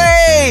its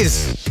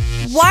place!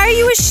 Why are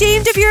you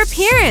ashamed of your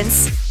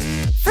appearance?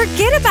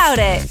 Forget about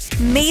it.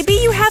 Maybe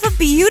you have a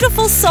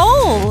beautiful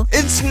soul.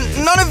 It's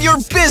none of your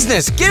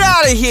business. Get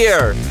out of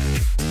here!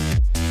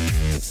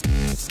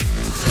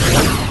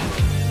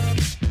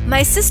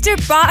 My sister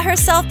bought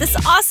herself this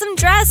awesome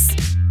dress.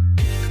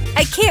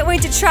 I can't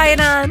wait to try it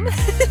on.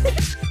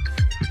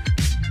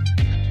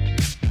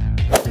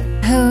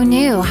 Who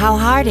knew how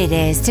hard it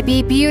is to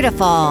be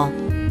beautiful?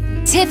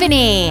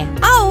 Tiffany!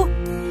 Oh,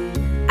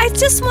 I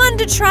just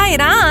wanted to try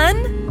it on.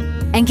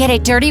 And get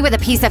it dirty with a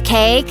piece of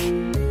cake?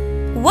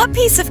 What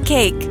piece of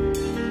cake?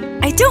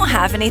 I don't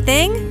have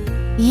anything.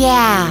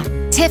 Yeah.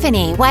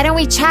 Tiffany, why don't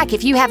we check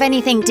if you have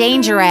anything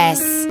dangerous?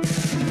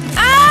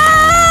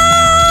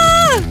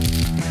 Ah!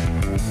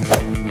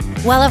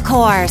 Well, of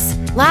course.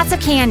 Lots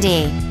of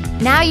candy.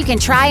 Now you can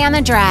try on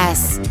the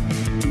dress.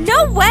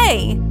 No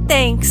way!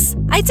 Thanks.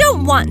 I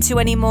don't want to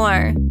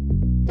anymore.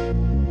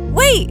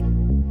 Wait!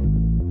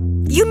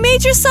 You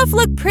made yourself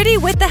look pretty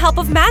with the help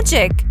of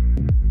magic.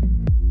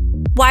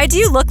 Why do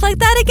you look like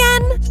that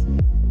again?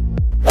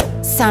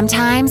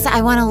 Sometimes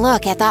I want to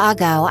look at the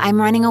Uggo I'm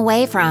running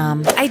away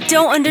from. I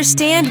don't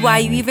understand why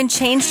you even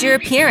changed your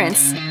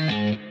appearance.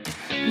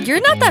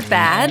 You're not that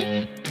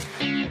bad.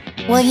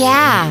 Well,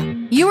 yeah.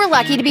 You were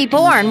lucky to be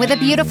born with a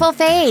beautiful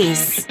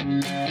face.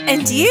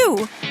 And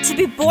you, to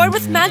be born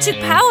with magic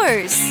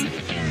powers.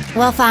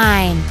 Well,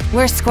 fine.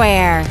 We're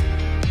square.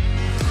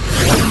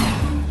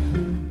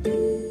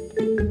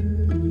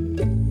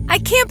 I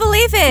can't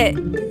believe it!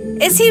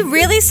 Is he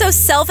really so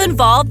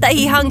self-involved that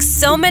he hung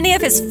so many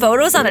of his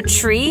photos on a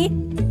tree?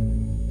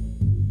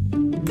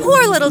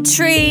 Poor little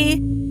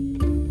tree!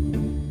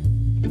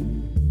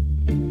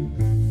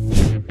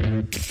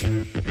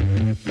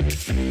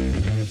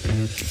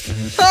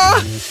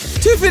 Ah!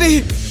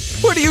 Tiffany!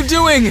 What are you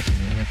doing?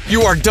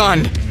 You are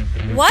done!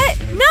 What?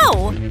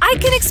 No! I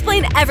can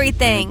explain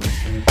everything!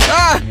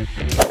 Ah!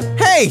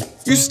 Hey!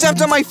 You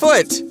stepped on my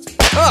foot!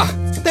 Ah!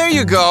 There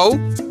you go!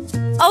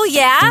 Oh,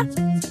 yeah?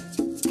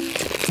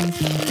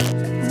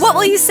 What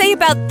will you say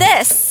about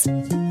this?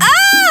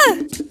 Ah!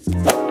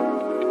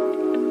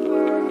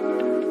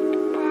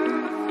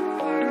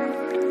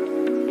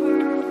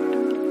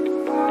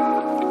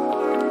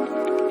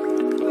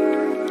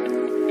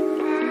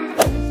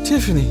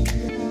 Tiffany.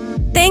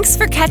 Thanks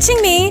for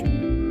catching me.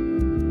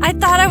 I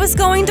thought I was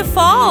going to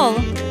fall.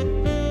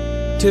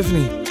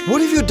 Tiffany,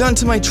 what have you done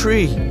to my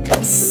tree?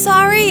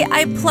 Sorry,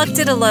 I plucked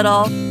it a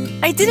little.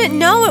 I didn't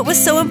know it was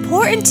so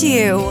important to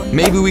you.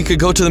 Maybe we could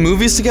go to the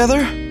movies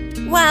together?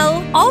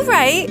 Well, all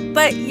right,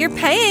 but you're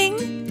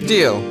paying.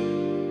 Deal.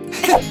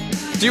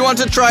 Do you want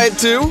to try it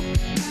too?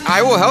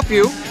 I will help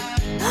you.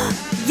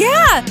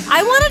 Yeah,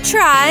 I want to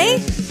try.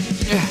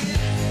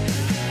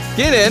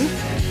 Get in.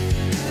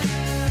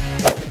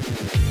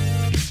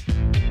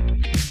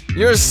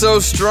 You're so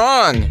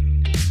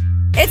strong.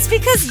 It's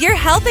because you're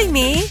helping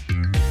me.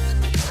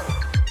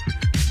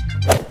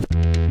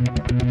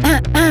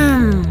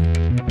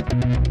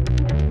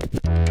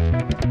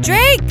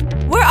 Drake,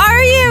 where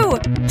are you?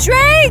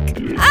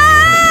 Drake!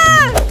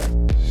 Ah!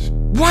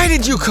 Why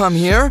did you come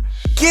here?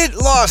 Get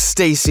lost,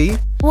 Stacy.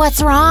 What's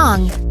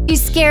wrong? You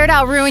scared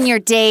I'll ruin your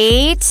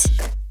date?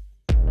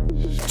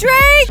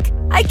 Drake!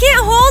 I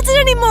can't hold it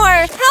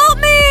anymore! Help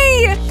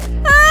me!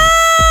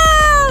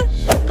 Ah!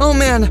 Oh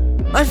man,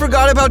 I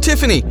forgot about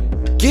Tiffany.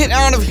 Get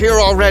out of here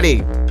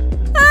already!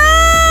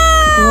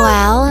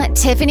 Well,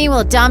 Tiffany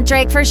will dump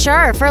Drake for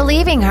sure for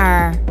leaving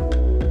her.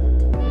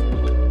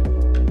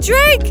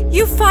 Drake,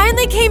 you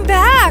finally came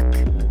back!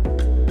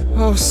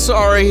 Oh,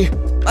 sorry.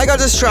 I got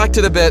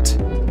distracted a bit.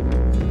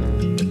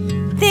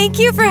 Thank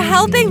you for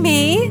helping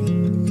me.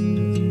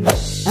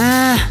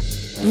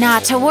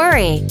 Not to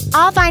worry.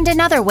 I'll find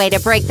another way to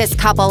break this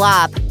couple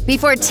up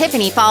before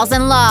Tiffany falls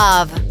in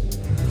love.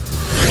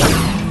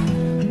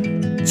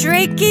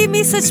 Drake gave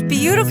me such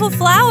beautiful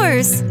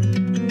flowers.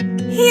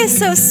 He is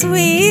so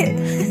sweet.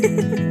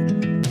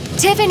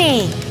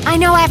 Tiffany, I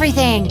know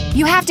everything.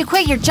 You have to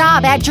quit your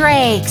job at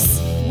Drake's.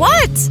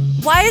 What?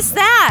 Why is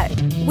that?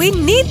 We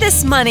need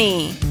this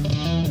money.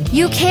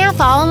 You can't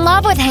fall in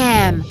love with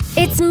him.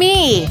 It's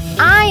me.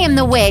 I am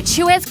the witch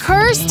who has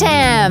cursed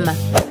him.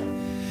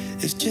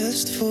 If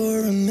just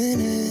for a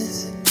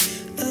minute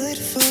I'd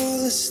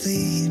fall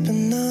asleep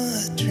and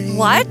not dream.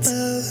 What?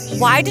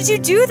 Why did you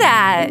do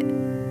that?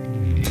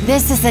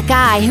 This is the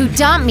guy who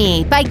dumped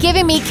me by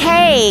giving me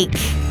cake.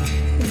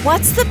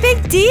 What's the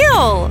big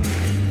deal?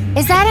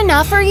 Is that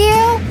enough for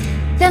you?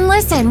 Then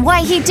listen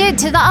what he did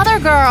to the other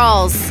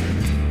girls.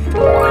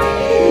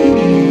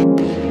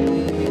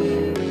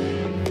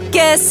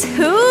 Guess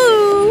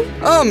who?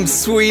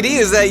 Sweetie,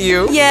 is that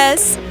you?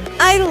 Yes,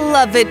 I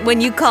love it when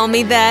you call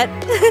me that.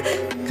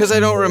 'Cause I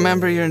don't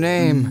remember your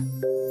name.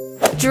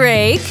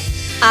 Drake,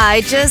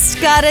 I just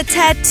got a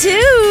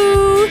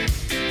tattoo.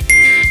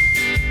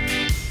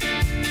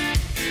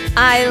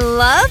 I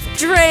love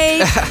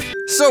Drake.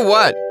 So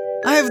what?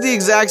 I have the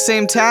exact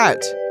same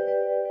tat.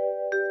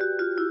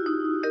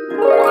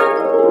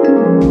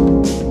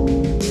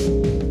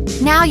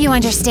 Now you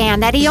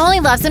understand that he only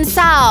loves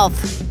himself.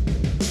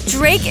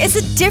 Drake is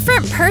a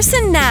different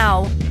person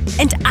now.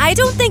 And I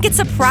don't think it's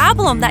a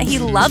problem that he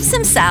loves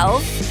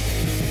himself.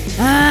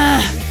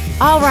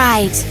 All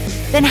right.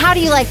 Then how do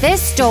you like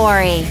this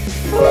story?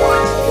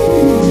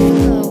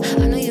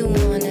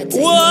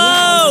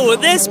 Whoa!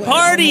 This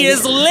party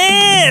is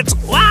lit!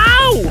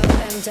 Wow!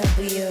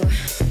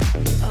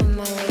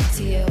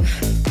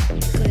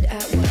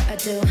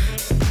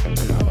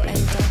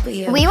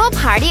 We will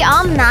party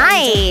all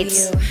night.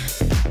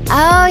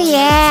 Oh,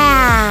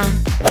 yeah.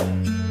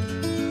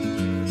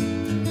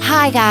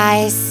 Hi,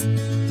 guys.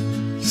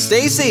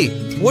 Stacy,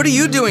 what are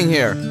you doing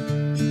here?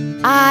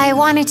 I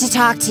wanted to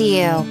talk to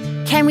you.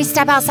 Can we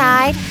step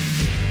outside?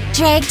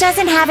 Drake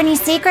doesn't have any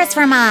secrets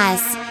from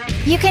us.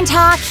 You can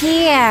talk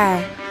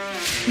here.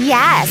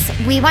 Yes,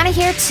 we want to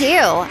hear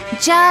too.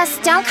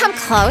 Just don't come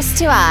close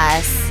to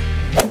us.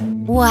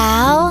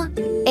 Well,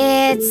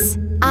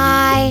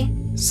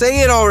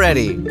 Say it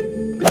already.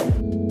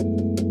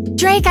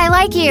 Drake, I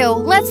like you.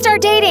 Let's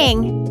start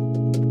dating.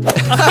 Is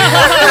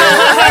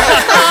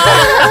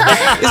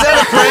that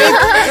a prank?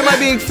 Am I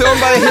being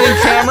filmed by a hidden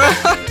camera?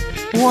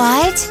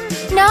 What?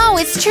 No,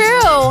 it's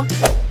true.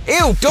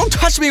 Ew, don't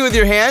touch me with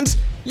your hands.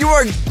 You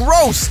are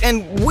gross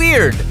and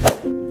weird.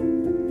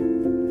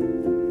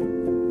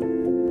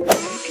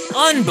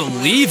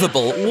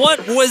 Unbelievable!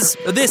 What was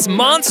this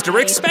monster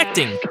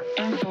expecting?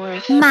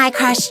 My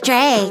crush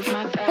Drake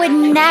would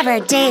never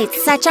date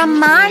such a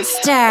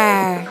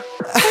monster.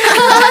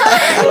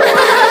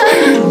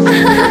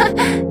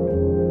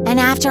 And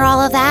after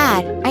all of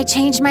that, I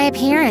changed my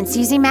appearance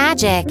using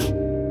magic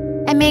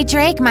and made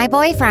Drake my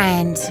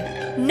boyfriend.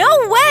 No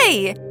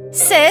way!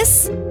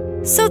 Sis,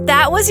 so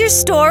that was your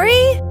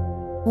story?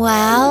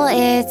 Well,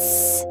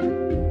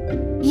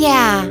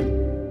 yeah.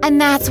 And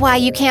that's why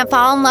you can't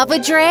fall in love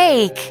with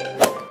Drake.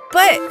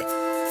 But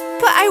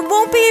I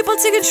won't be able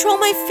to control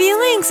my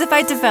feelings if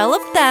I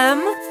develop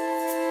them.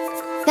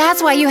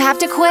 That's why you have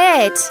to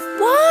quit.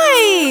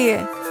 Why?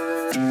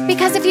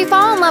 Because if you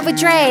fall in love with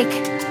Drake,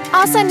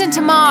 I'll send him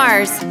to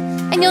Mars,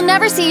 and you'll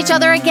never see each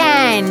other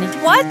again.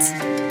 What?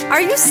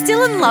 Are you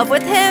still in love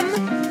with him?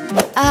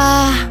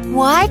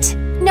 What?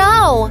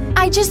 No,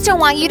 I just don't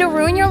want you to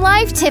ruin your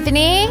life,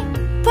 Tiffany.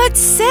 But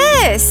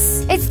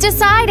sis! It's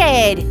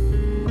decided.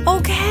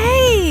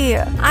 Okay,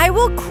 I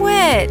will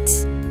quit.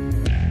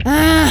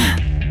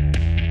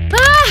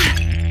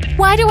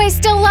 Why do I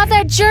still love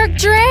that jerk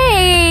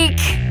Drake?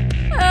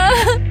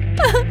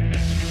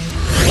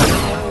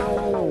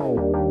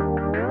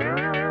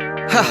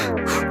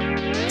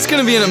 It's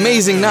gonna be an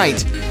amazing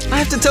night. I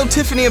have to tell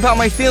Tiffany about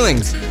my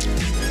feelings.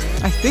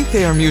 I think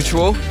they are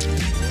mutual.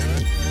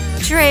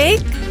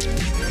 Drake?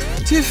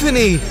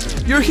 Tiffany,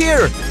 you're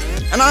here,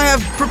 and I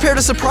have prepared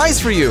a surprise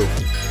for you.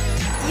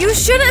 You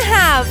shouldn't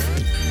have.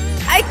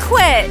 I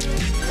quit.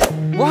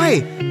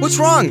 Why? What's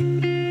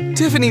wrong?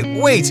 Tiffany,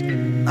 wait.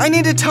 I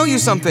need to tell you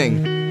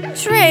something.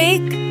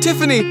 Drake.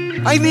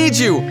 Tiffany, I need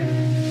you.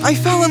 I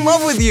fell in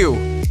love with you.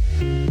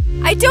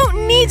 I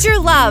don't need your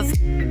love.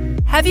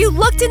 Have you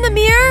looked in the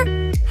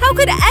mirror? How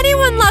could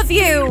anyone love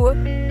you?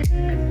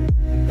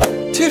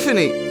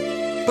 Tiffany,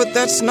 but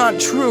that's not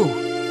true.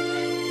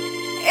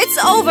 It's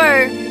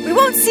over. We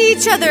won't see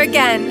each other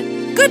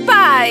again.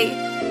 Goodbye.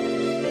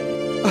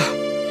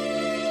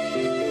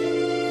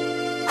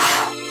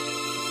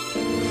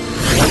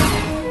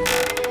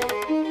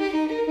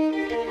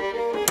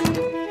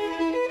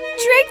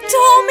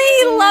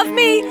 love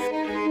me,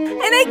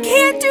 and I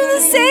can't do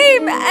the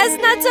same as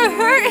not to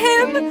hurt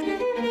him.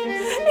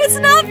 It's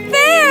not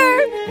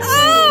fair.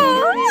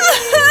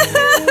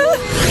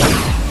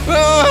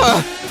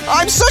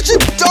 I'm such a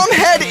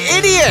dumbhead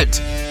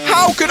idiot!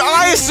 How could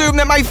I assume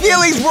that my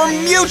feelings were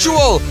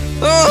mutual?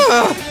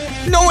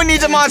 No one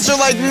needs a monster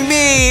like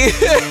me!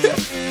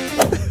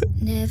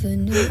 Never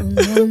knew a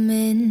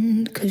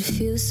moment could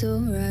feel so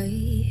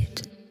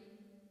right.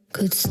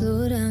 Could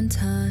slow down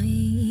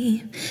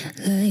time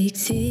like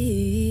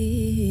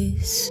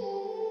this.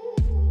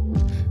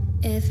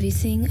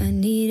 Everything I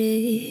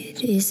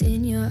needed is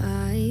in your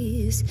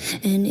eyes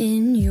and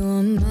in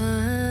your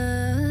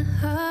mind.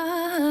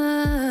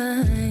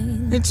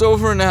 It's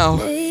over now.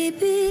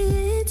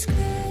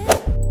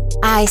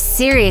 I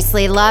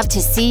seriously love to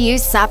see you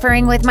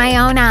suffering with my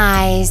own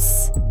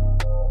eyes.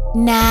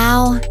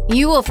 Now,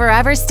 you will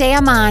forever stay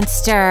a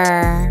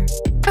monster.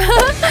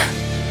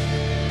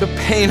 The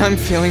pain I'm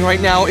feeling right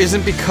now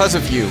isn't because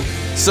of you,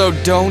 so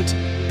don't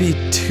be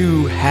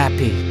too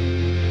happy.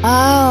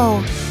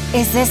 Oh,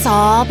 is this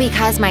all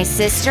because my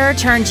sister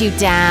turned you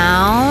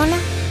down?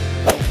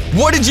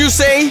 What did you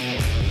say?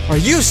 Are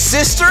you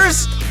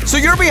sisters? So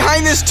you're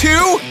behind this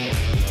too?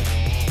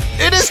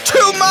 It is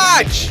too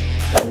much!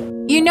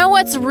 You know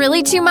what's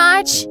really too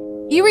much?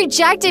 You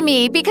rejected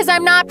me because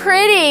I'm not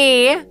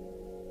pretty.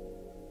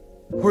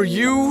 Were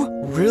you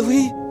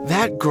really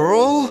that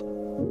girl?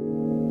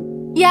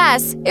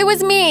 Yes, it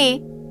was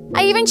me.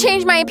 I even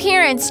changed my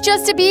appearance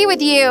just to be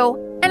with you.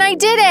 And I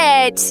did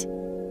it.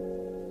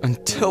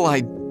 Until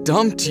I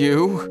dumped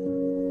you.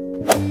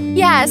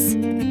 Yes.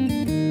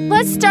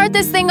 Let's start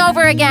this thing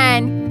over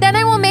again. Then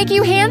I will make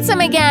you handsome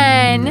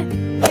again.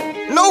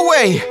 No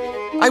way!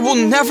 I will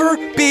never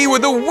be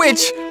with a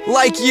witch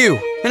like you.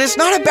 And it's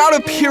not about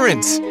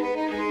appearance.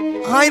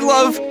 I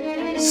love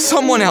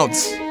someone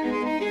else.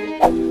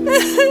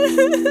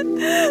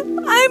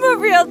 I'm a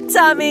real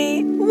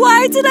dummy.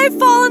 Why did I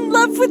fall in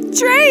love with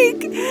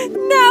Drake?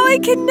 Now I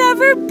can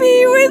never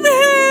be with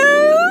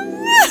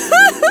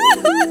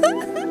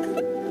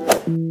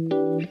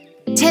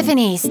him.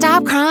 Tiffany,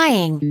 stop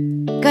crying.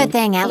 Good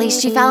thing at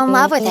least you fell in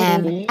love with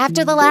him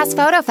after the last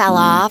photo fell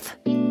off.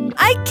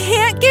 I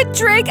can't get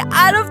Drake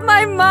out of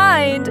my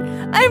mind.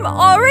 I'm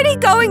already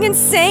going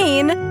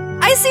insane.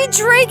 I see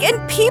Drake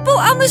and people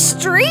on the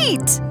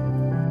street.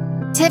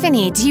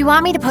 Tiffany, do you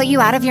want me to put you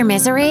out of your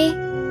misery?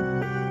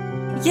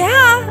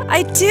 Yeah,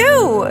 I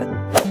do.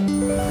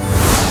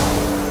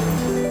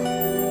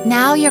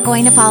 Now you're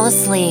going to fall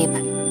asleep,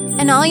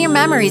 and all your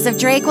memories of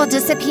Drake will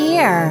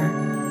disappear.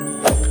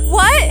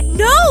 What?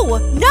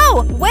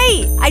 No,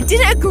 wait, I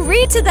didn't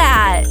agree to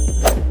that.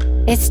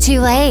 It's too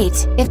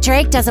late. If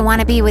Drake doesn't want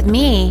to be with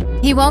me,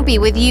 he won't be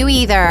with you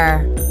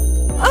either.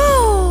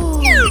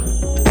 Oh.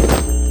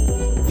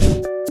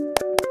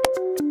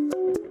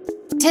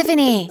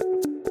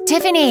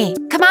 Tiffany,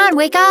 come on,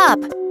 wake up.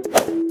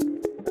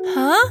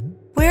 Huh?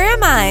 Where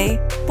am I?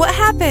 What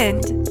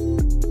happened?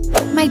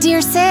 My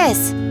dear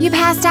sis, you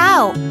passed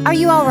out. Are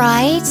you all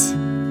right?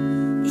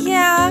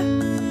 Yeah,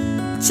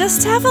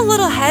 just have a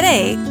little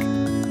headache.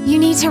 You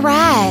need to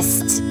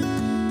rest.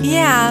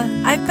 Yeah,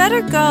 I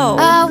better go.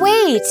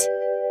 Wait.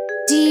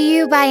 Do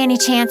you by any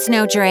chance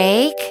know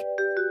Drake?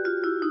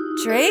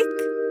 Drake?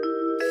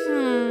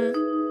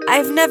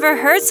 I've never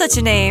heard such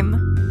a name.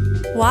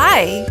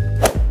 Why?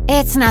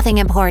 It's nothing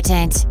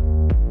important.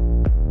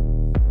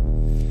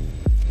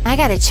 I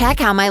gotta check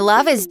how my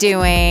love is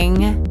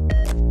doing.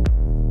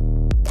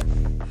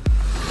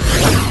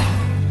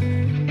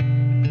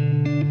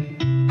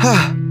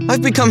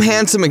 I've become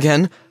handsome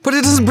again, but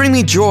it doesn't bring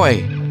me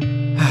joy.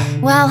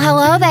 Well,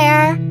 hello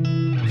there.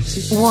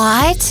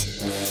 What?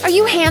 Are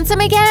you handsome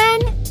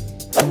again?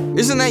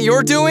 Isn't that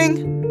your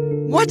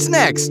doing? What's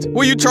next?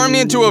 Will you turn me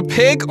into a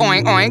pig?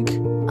 Oink, oink.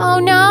 Oh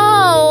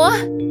no!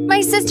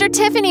 My sister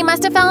Tiffany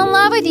must have fell in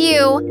love with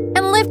you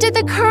and lifted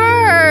the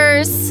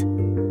curse.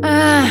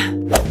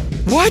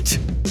 What?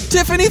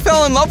 Tiffany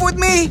fell in love with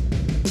me?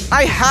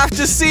 I have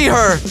to see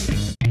her.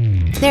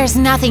 There's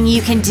nothing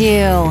you can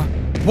do.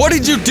 What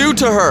did you do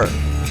to her?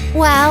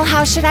 Well,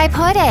 how should I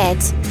put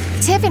it?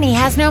 Tiffany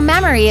has no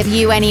memory of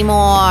you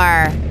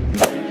anymore.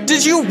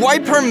 Did you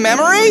wipe her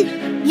memory?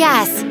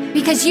 Yes,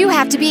 because you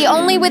have to be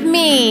only with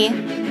me.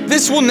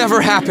 This will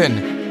never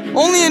happen.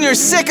 Only in your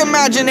sick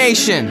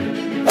imagination.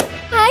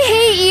 I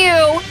hate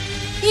you.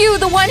 You,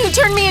 the one who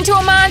turned me into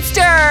a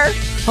monster.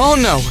 Oh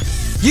no,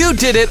 you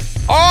did it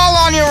all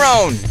on your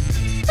own.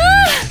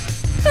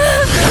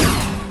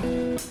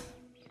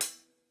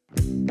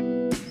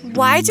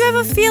 Why do I have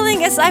a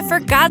feeling as I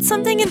forgot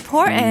something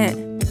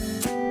important?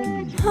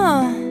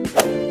 Huh.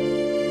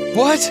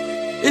 What?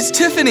 It's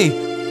Tiffany.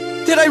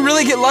 Did I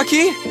really get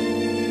lucky?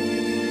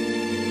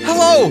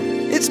 Hello,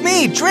 it's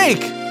me,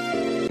 Drake.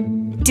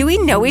 Do we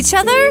know each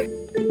other?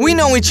 We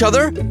know each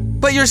other,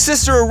 but your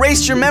sister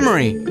erased your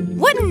memory.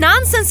 What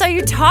nonsense are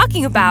you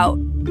talking about?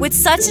 With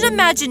such an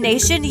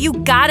imagination, you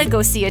gotta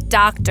go see a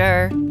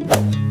doctor.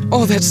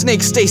 Oh, that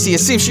snake Stacy. It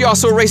seems she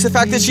also erased the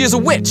fact that she is a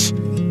witch.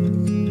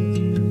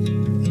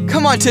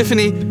 Come on,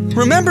 Tiffany.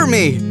 Remember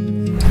me.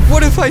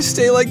 What if I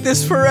stay like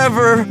this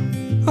forever?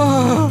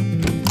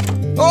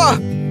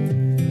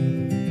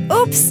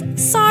 Oops,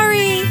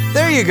 sorry.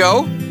 There you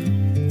go.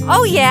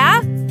 Oh,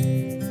 yeah?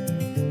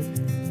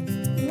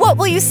 What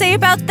will you say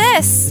about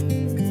this?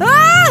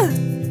 Ah!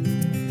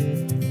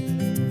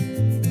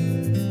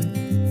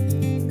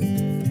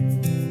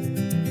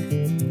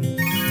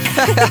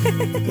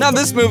 Now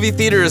this movie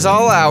theater is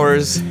all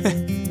ours.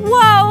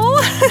 Whoa!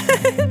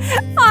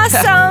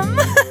 Awesome!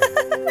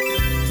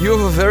 You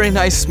have a very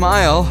nice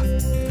smile.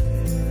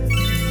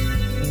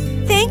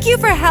 Thank you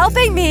for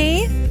helping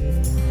me.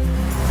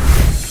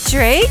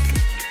 Drake?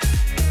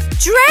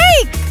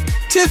 Drake!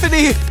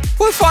 Tiffany!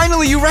 Well,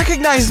 finally you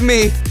recognized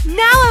me!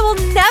 Now I will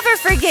never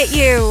forget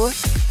you!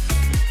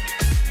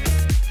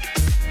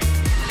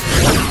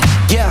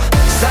 Yeah,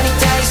 sunny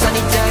days,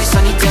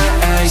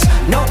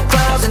 no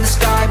clouds in the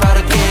sky, about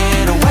to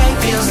get away.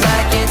 Feels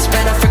like it's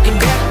been a freaking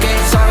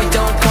decade. Sorry,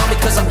 don't call me,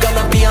 cause I'm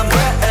gonna be on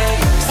break.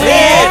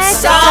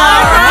 It's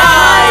alright!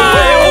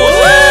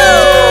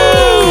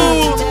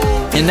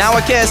 And now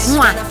a kiss.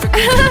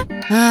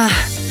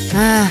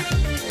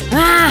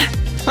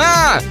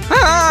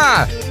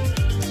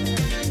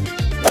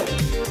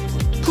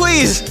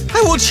 Please,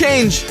 I will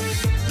change.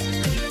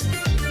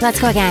 Let's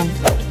go again.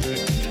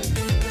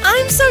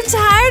 I'm so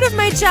tired of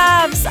my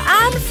jobs.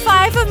 On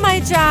 5 of my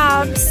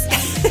jobs.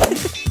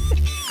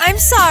 I'm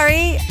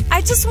sorry.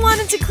 I just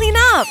wanted to clean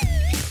up.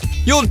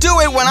 You'll do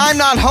it when I'm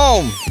not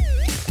home.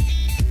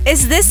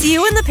 Is this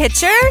you in the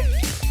picture?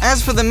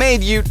 As for the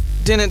maid, you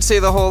didn't say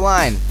the whole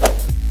line.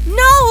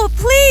 No,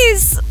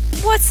 please.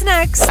 What's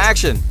next?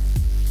 Action.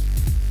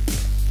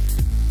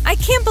 I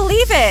can't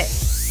believe it.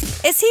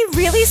 Is he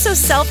really so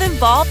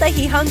self-involved that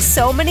he hung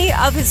so many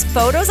of his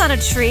photos on a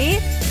tree?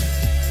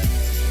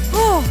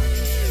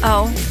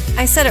 Oh,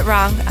 I said it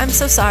wrong. I'm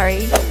so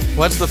sorry.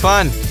 What's the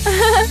fun?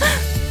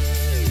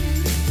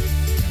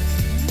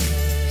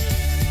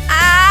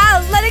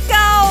 Ah, let it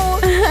go!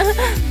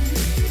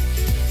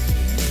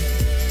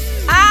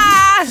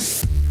 Ah!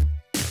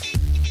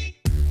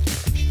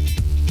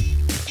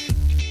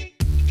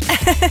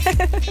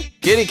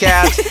 Kitty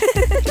cat.